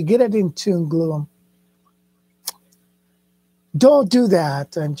down. When you get it in tune, glue them. Don't do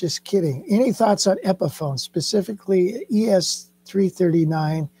that. I'm just kidding. Any thoughts on Epiphone, specifically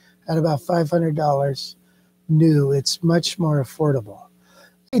ES339 at about $500 new? It's much more affordable.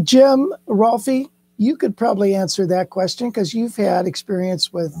 Hey, Jim, Rolfie, you could probably answer that question because you've had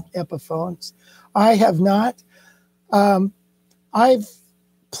experience with Epiphones. I have not. I've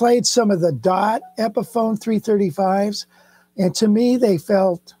played some of the Dot Epiphone 335s, and to me, they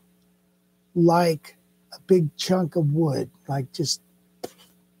felt like a big chunk of wood, like just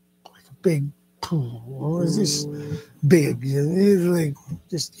like a big, what is this big? Like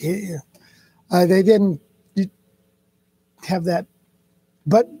just, they didn't have that,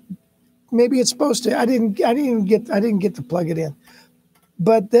 but maybe it's supposed to. I didn't get to plug it in,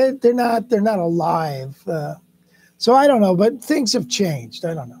 but they're not alive. So I don't know, but things have changed.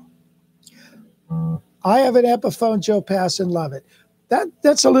 I don't know. I have an Epiphone Joe Pass and love it.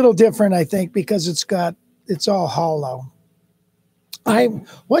 That's a little different, I think, because it's all hollow. I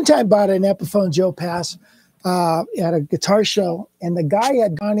one time bought an Epiphone Joe Pass at a guitar show, and the guy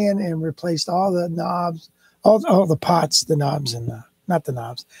had gone in and replaced all the knobs, all the pots, the knobs, and not the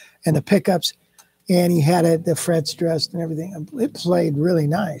knobs, and the pickups, and he had the frets dressed and everything. It played really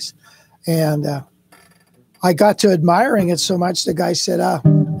nice, and I got to admiring it so much. The guy said, I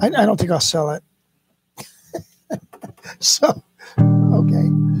don't think I'll sell it. So, okay.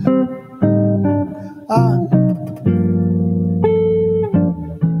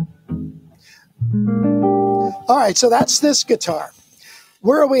 All right, so that's this guitar.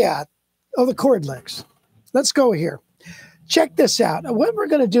 Where are we at? Oh, the chord licks. Let's go here. Check this out. What we're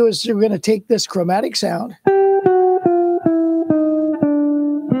going to do is we're going to take this chromatic sound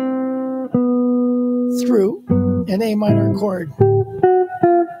through an A minor chord.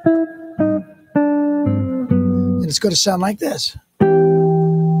 And it's going to sound like this.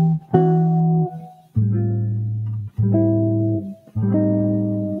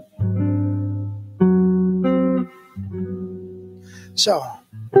 So.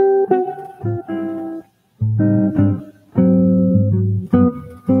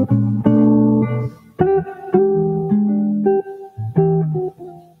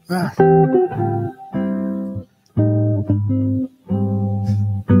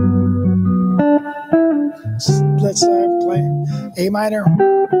 Let's play A minor.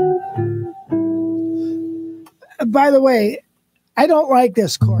 By the way, I don't like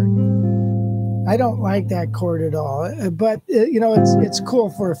this chord. I don't like that chord at all. But you know, it's cool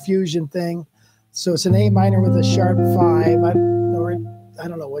for a fusion thing. So it's an A minor with a sharp 5. I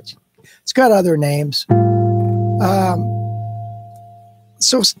don't know what. It's got other names.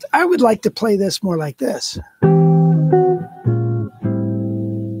 So I would like to play this more like this.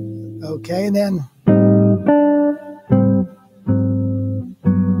 Okay, and then.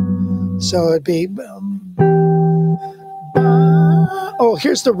 So it'd be, oh,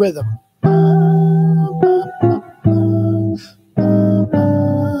 here's the rhythm.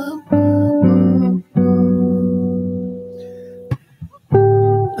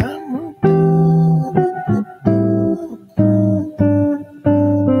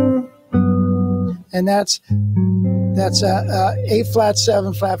 And that's A flat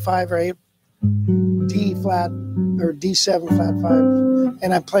 7 flat 5 or A D flat or D7 flat 5,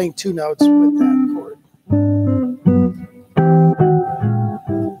 and I'm playing 2 notes with that chord.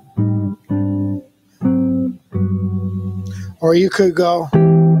 Or you could go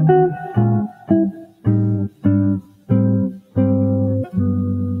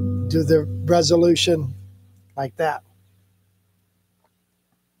do the resolution like that.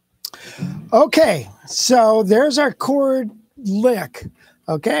 Okay, so there's our chord lick.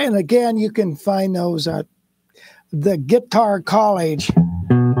 Okay, and again, you can find those at the Guitar College.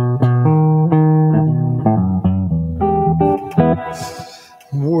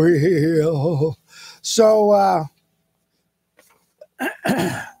 Well, so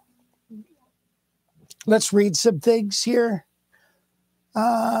let's read some things here.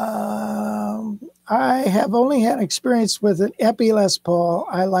 I have only had experience with an Epi Les Paul.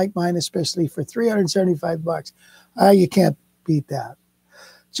 I like mine especially for $375. You can't beat that.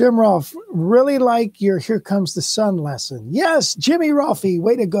 Jim Rolfe, really like your Here Comes the Sun lesson. Yes, Jimmy Rolfe,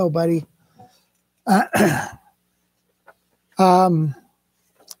 way to go, buddy. I've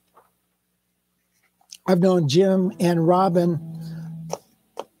known Jim and Robin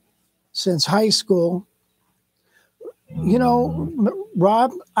since high school. You know,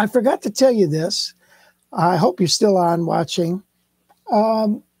 Rob, I forgot to tell you this. I hope you're still on watching.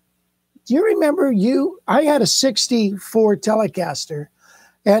 Do you remember I had a 64 Telecaster,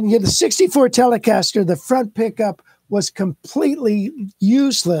 and the 64 Telecaster, the front pickup was completely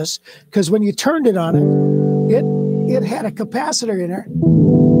useless because when you turned it on it had a capacitor in there.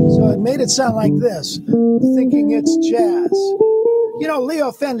 So it made it sound like this, thinking it's jazz. You know,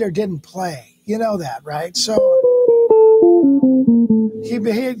 Leo Fender didn't play. You know that, right? So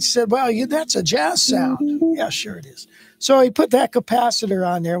he said, well, that's a jazz sound. Yeah, sure it is. So he put that capacitor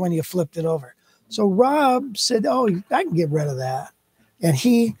on there when you flipped it over. So Rob said, oh, I can get rid of that. And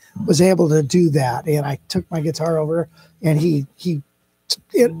he was able to do that. And I took my guitar over, and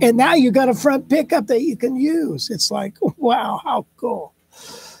and now you got a front pickup that you can use. It's like, wow, how cool.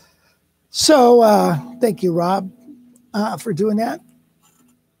 So thank you, Rob, for doing that.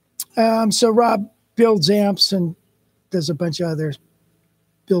 So Rob builds amps and does a bunch of other,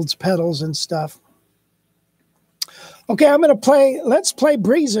 builds pedals and stuff. Okay, let's play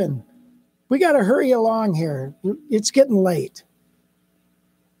BREEZIN. We got to hurry along here. It's getting late.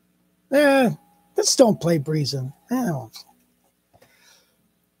 Let's don't play BREEZIN.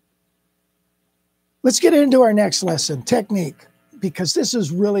 Let's get into our next lesson, technique, because this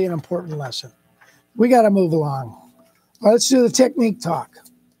is really an important lesson. We got to move along. Well, let's do the technique talk.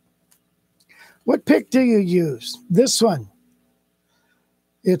 What pick do you use? This one.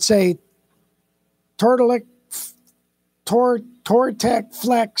 It's a Tortec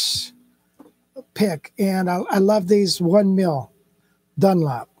Flex pick, and I love these 1 mil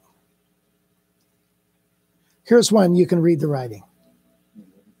Dunlop. Here's one you can read the writing.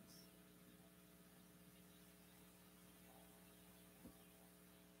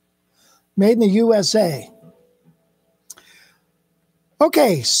 Made in the USA.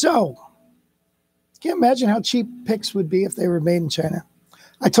 Okay, so can you imagine how cheap picks would be if they were made in China?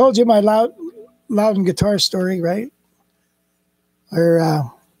 I told you my Loudon guitar story, right?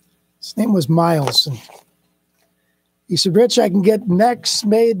 His name was Miles. And he said, Rich, I can get necks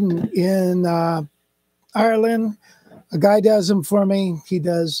made in Ireland. A guy does them for me. He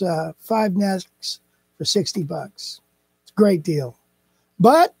does 5 necks for $60. It's a great deal.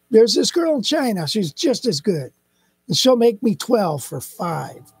 But there's this girl in China. She's just as good. And she'll make me 12 for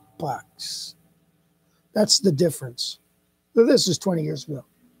 $5. That's the difference. So this is 20 years ago.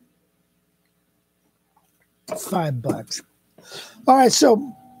 $5. All right,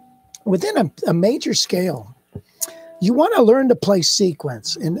 so within a major scale, you want to learn to play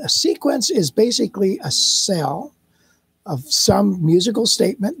sequence. And a sequence is basically a cell of some musical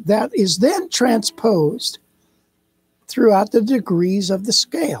statement that is then transposed throughout the degrees of the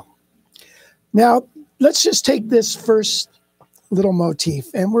scale. Now, let's just take this first little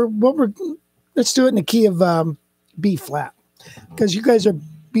motif, and let's do it in the key of B flat, because you guys are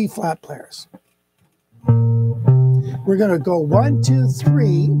B flat players. We're going to go 1, 2,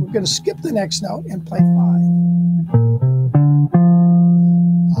 3. We're going to skip the next note and play 5.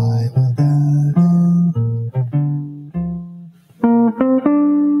 I will die.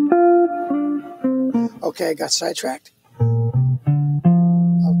 Okay, I got sidetracked.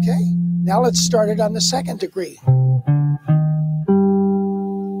 Okay, now let's start it on the 2nd degree.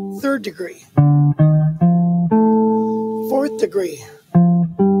 3rd degree. 4th degree.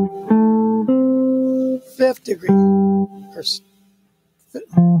 5th degree.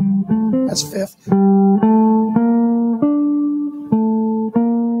 That's 5th.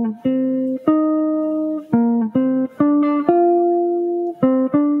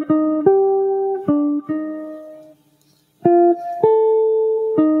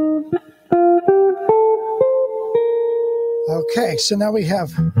 Okay, so now we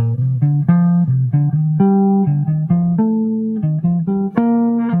have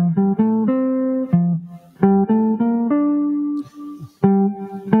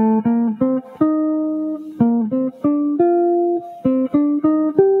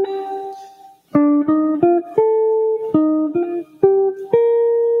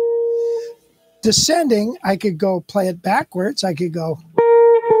descending. I could go play it backwards. I could go,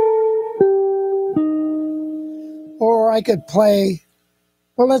 or I could play,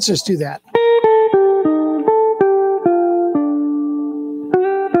 well, let's just do that.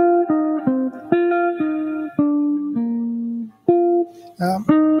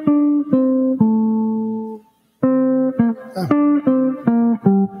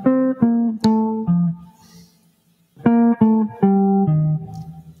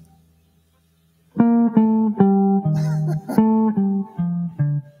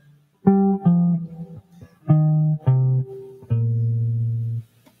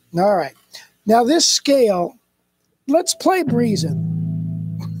 All right. Now this scale, let's play BREEZIN.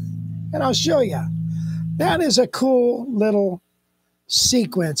 And I'll show you. That is a cool little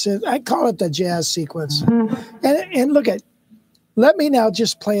sequence. I call it the jazz sequence. And look at, let me now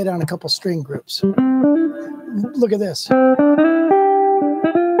just play it on a couple string groups. Look at this.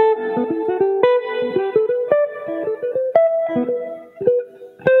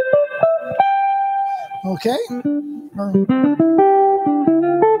 Okay.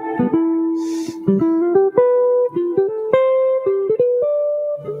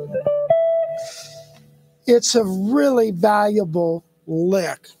 It's a really valuable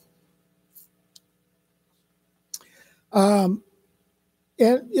lick. And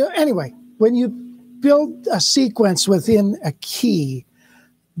anyway, when you build a sequence within a key,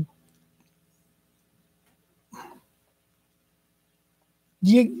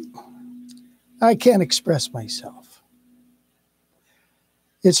 I can't express myself.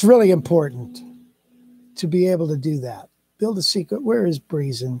 It's really important to be able to do that. Build a sequence. Where is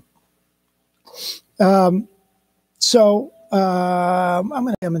BREEZIN? I'm going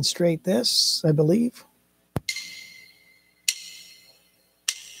to demonstrate this, I believe.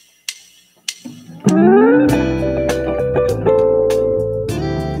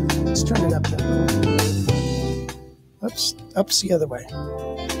 Let's turn it up there. Up's the other way.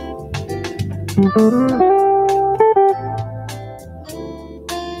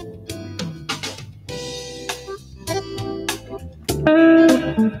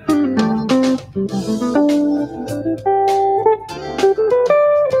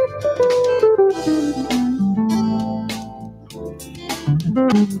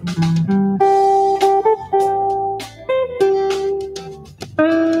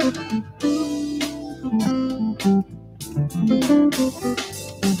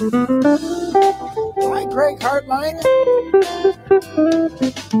 Hi, Greg Hartline.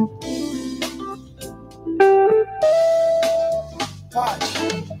 Watch.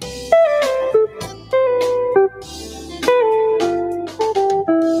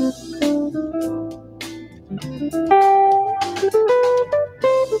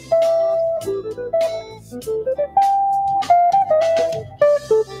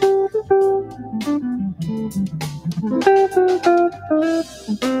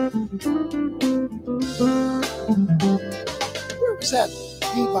 Where was that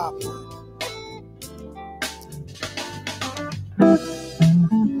bebop word?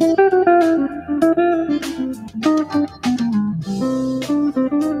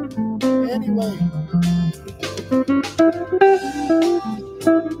 Anyway.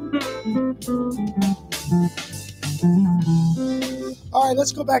 All right,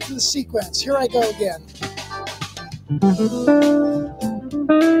 let's go back to the sequence. Here I go again.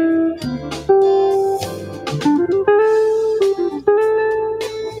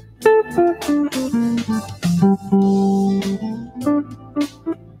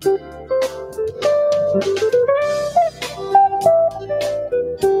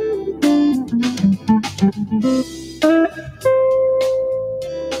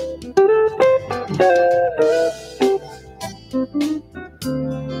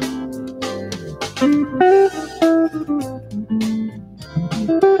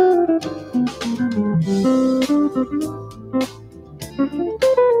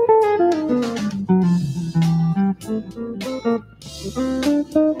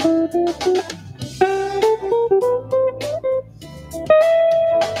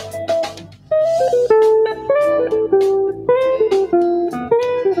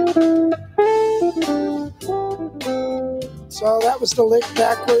 So that was the lick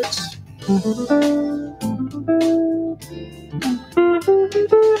backwards.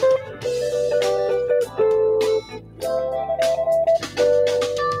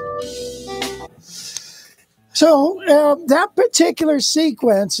 So that particular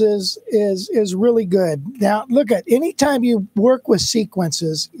sequence is really good. Now, look at, anytime you work with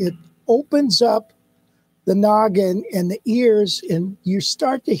sequences, it opens up the noggin and the ears, and you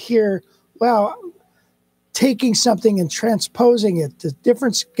start to hear, wow, taking something and transposing it to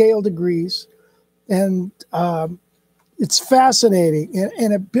different scale degrees. And it's fascinating,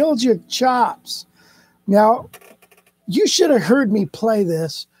 and it builds your chops. Now, you should have heard me play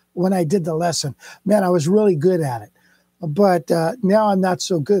this when I did the lesson. Man, I was really good at it. But now I'm not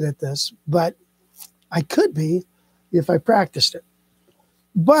so good at this, but I could be if I practiced it.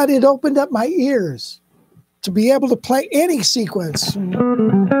 But it opened up my ears to be able to play any sequence.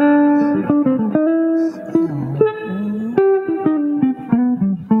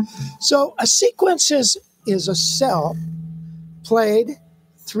 So a sequence is a cell played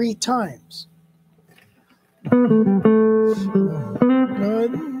 3 times.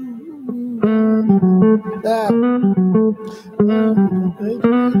 That.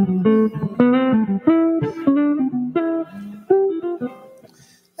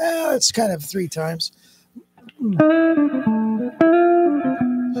 It's kind of 3 times.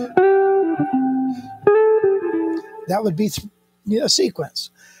 That would be a sequence.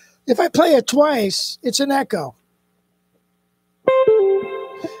 If I play it twice, it's an echo.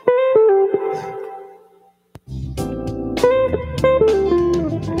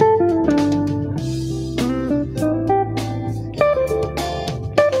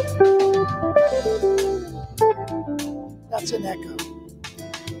 That's an echo.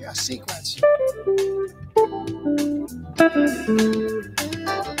 A sequence.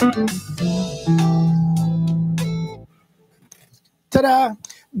 Ta-da!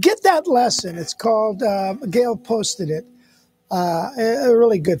 Get that lesson. It's called, Gail posted it.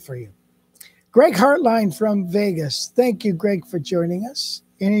 Really good for you. Greg Hartline from Vegas. Thank you, Greg, for joining us.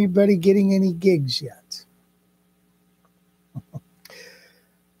 Anybody getting any gigs yet?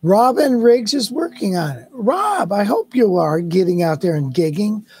 Robin Riggs is working on it. Rob, I hope you are getting out there and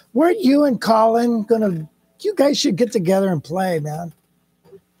gigging. Weren't you and Colin gonna, you guys should get together and play, man.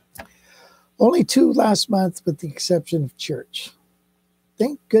 Only 2 last month with the exception of church.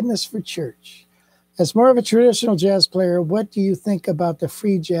 Thank goodness for church. As more of a traditional jazz player, what do you think about the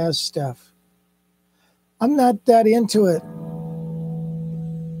free jazz stuff? I'm not that into it.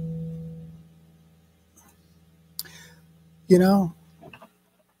 You know,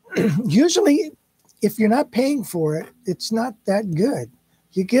 usually if you're not paying for it, it's not that good.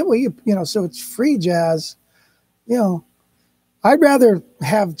 You get what you know, so it's free jazz. You know, I'd rather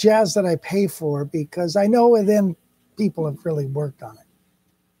have jazz that I pay for because I know then people have really worked on it.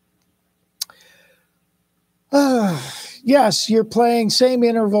 Yes, you're playing same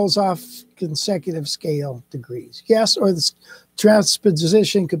intervals off consecutive scale degrees. Yes, or the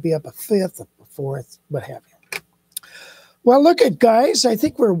transposition could be up a 5th, up a 4th, what have you. Well, look at guys. I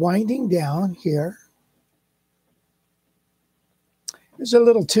think we're winding down here. Here's a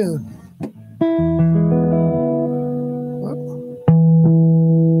little tune.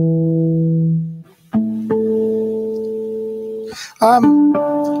 I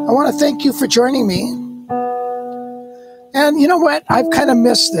want to thank you for joining me. And you know what? I've kind of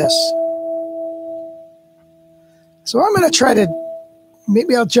missed this. So I'm going to try to,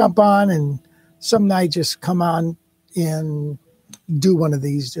 maybe I'll jump on and some night just come on and do one of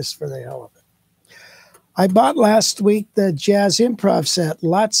these just for the hell of it. I bought last week the Jazz Improv set.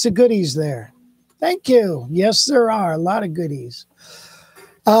 Lots of goodies there. Thank you. Yes, there are a lot of goodies.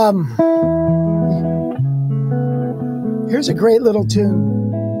 Here's a great little tune.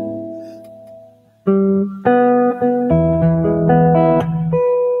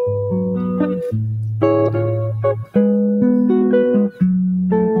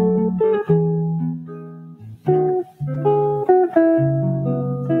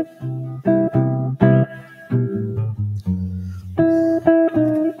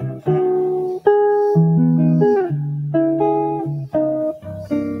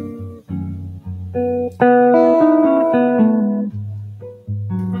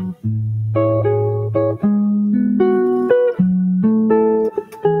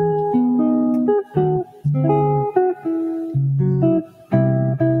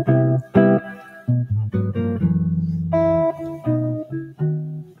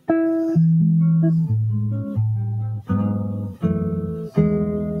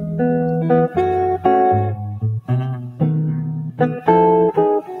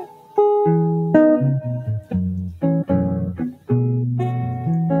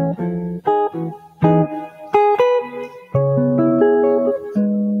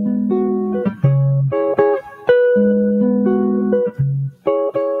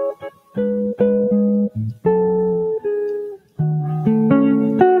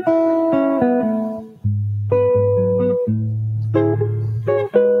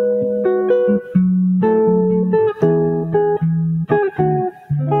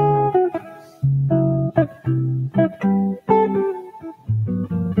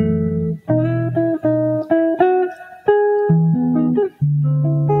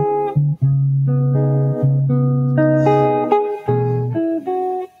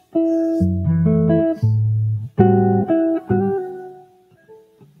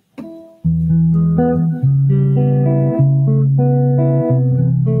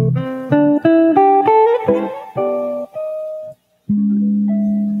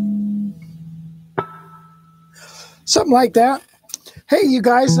 Something like that. Hey, you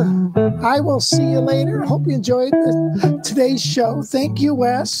guys, I will see you later. Hope you enjoyed today's show. Thank you,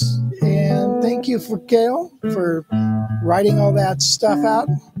 Wes. And thank you for Gail for writing all that stuff out.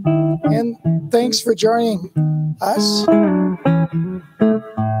 And thanks for joining us.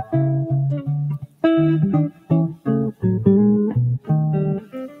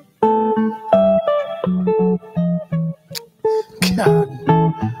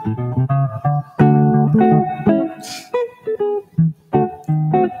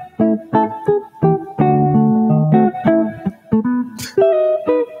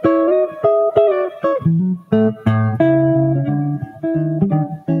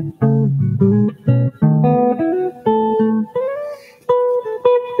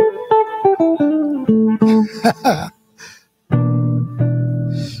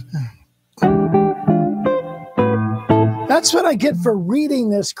 That's what I get for reading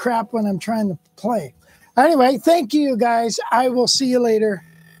this crap when I'm trying to play. Anyway, thank you guys. I will see you later.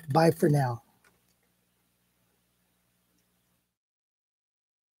 Bye for now.